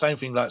 The same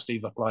thing, like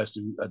Steve, applies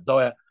to a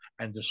diet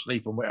and the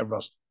sleep and whatever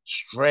else.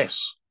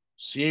 Stress,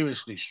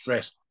 seriously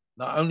stress.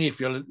 Not only if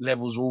your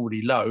levels are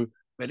already low,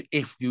 but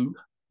if you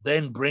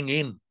then bring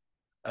in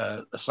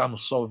some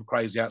sort of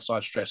crazy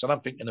outside stress. And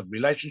I'm thinking of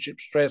relationship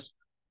stress,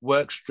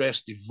 work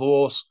stress,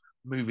 divorce,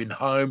 moving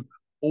home,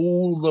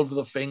 all of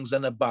the things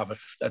and above,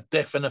 a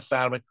death in a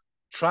family.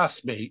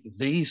 Trust me,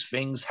 these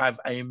things have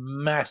a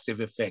massive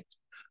effect.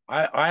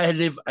 I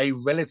live a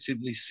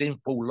relatively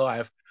simple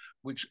life,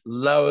 which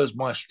lowers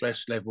my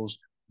stress levels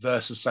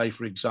versus, say,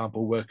 for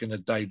example, working a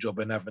day job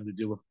and having to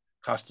deal with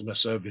customer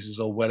services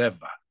or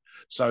whatever.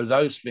 So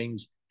those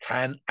things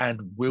can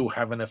and will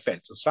have an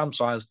effect. So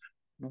sometimes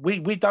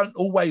we don't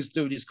always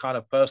do this kind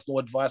of personal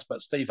advice,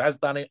 but Steve has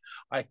done it.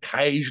 I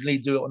occasionally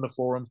do it on the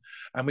forum,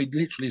 and we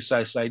literally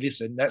say,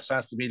 listen, that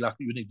sounds to me like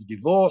you need to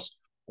divorce,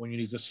 or you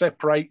need to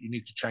separate, you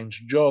need to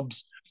change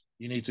jobs,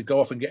 you need to go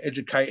off and get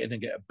educated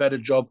and get a better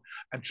job.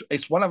 And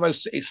it's one of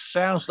those, it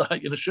sounds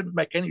like, it shouldn't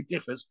make any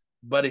difference,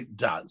 but it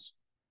does.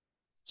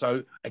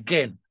 So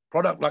again,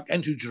 product like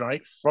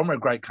N2Generate from a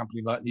great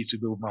company like Need to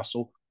Build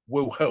Muscle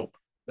will help.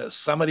 That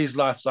some of these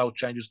lifestyle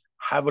changes,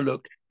 have a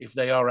look if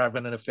they are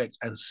having an effect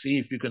and see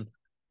if you can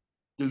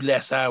do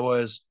less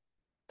hours,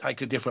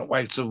 take a different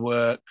way to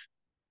work,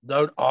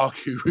 don't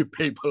argue with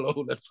people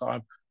all the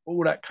time,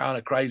 all that kind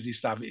of crazy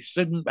stuff. It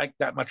shouldn't make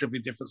that much of a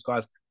difference,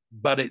 guys,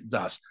 but it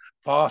does.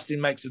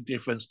 Fasting makes a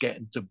difference,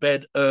 getting to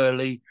bed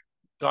early.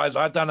 Guys,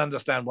 I don't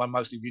understand why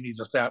most of you need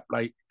to stay up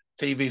late.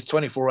 TV's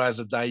 24 hours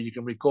a day. You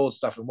can record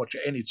stuff and watch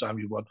it anytime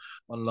you want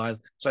online.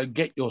 So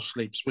get your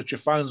sleep. Switch your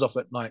phones off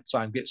at night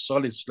time. Get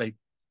solid sleep.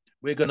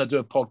 We're going to do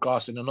a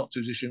podcast in the not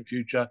too distant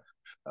future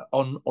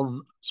on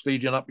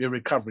speeding up your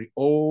recovery.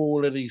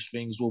 All of these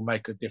things will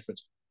make a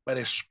difference, but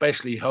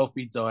especially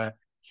healthy diet,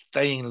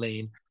 staying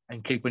lean,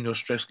 and keeping your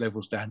stress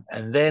levels down.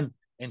 And then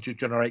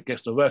N2Generate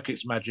gets to work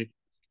its magic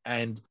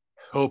and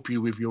help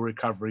you with your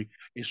recovery,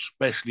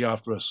 especially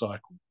after a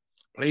cycle.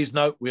 Please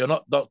note, we are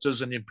not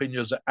doctors and the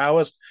opinions are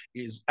ours.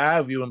 It is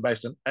our view and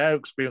based on our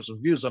experience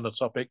and views on the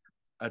topic.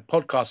 A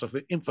podcast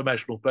for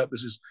informational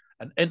purposes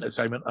and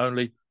entertainment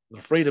only.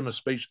 The freedom of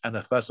speech and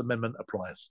the First Amendment applies.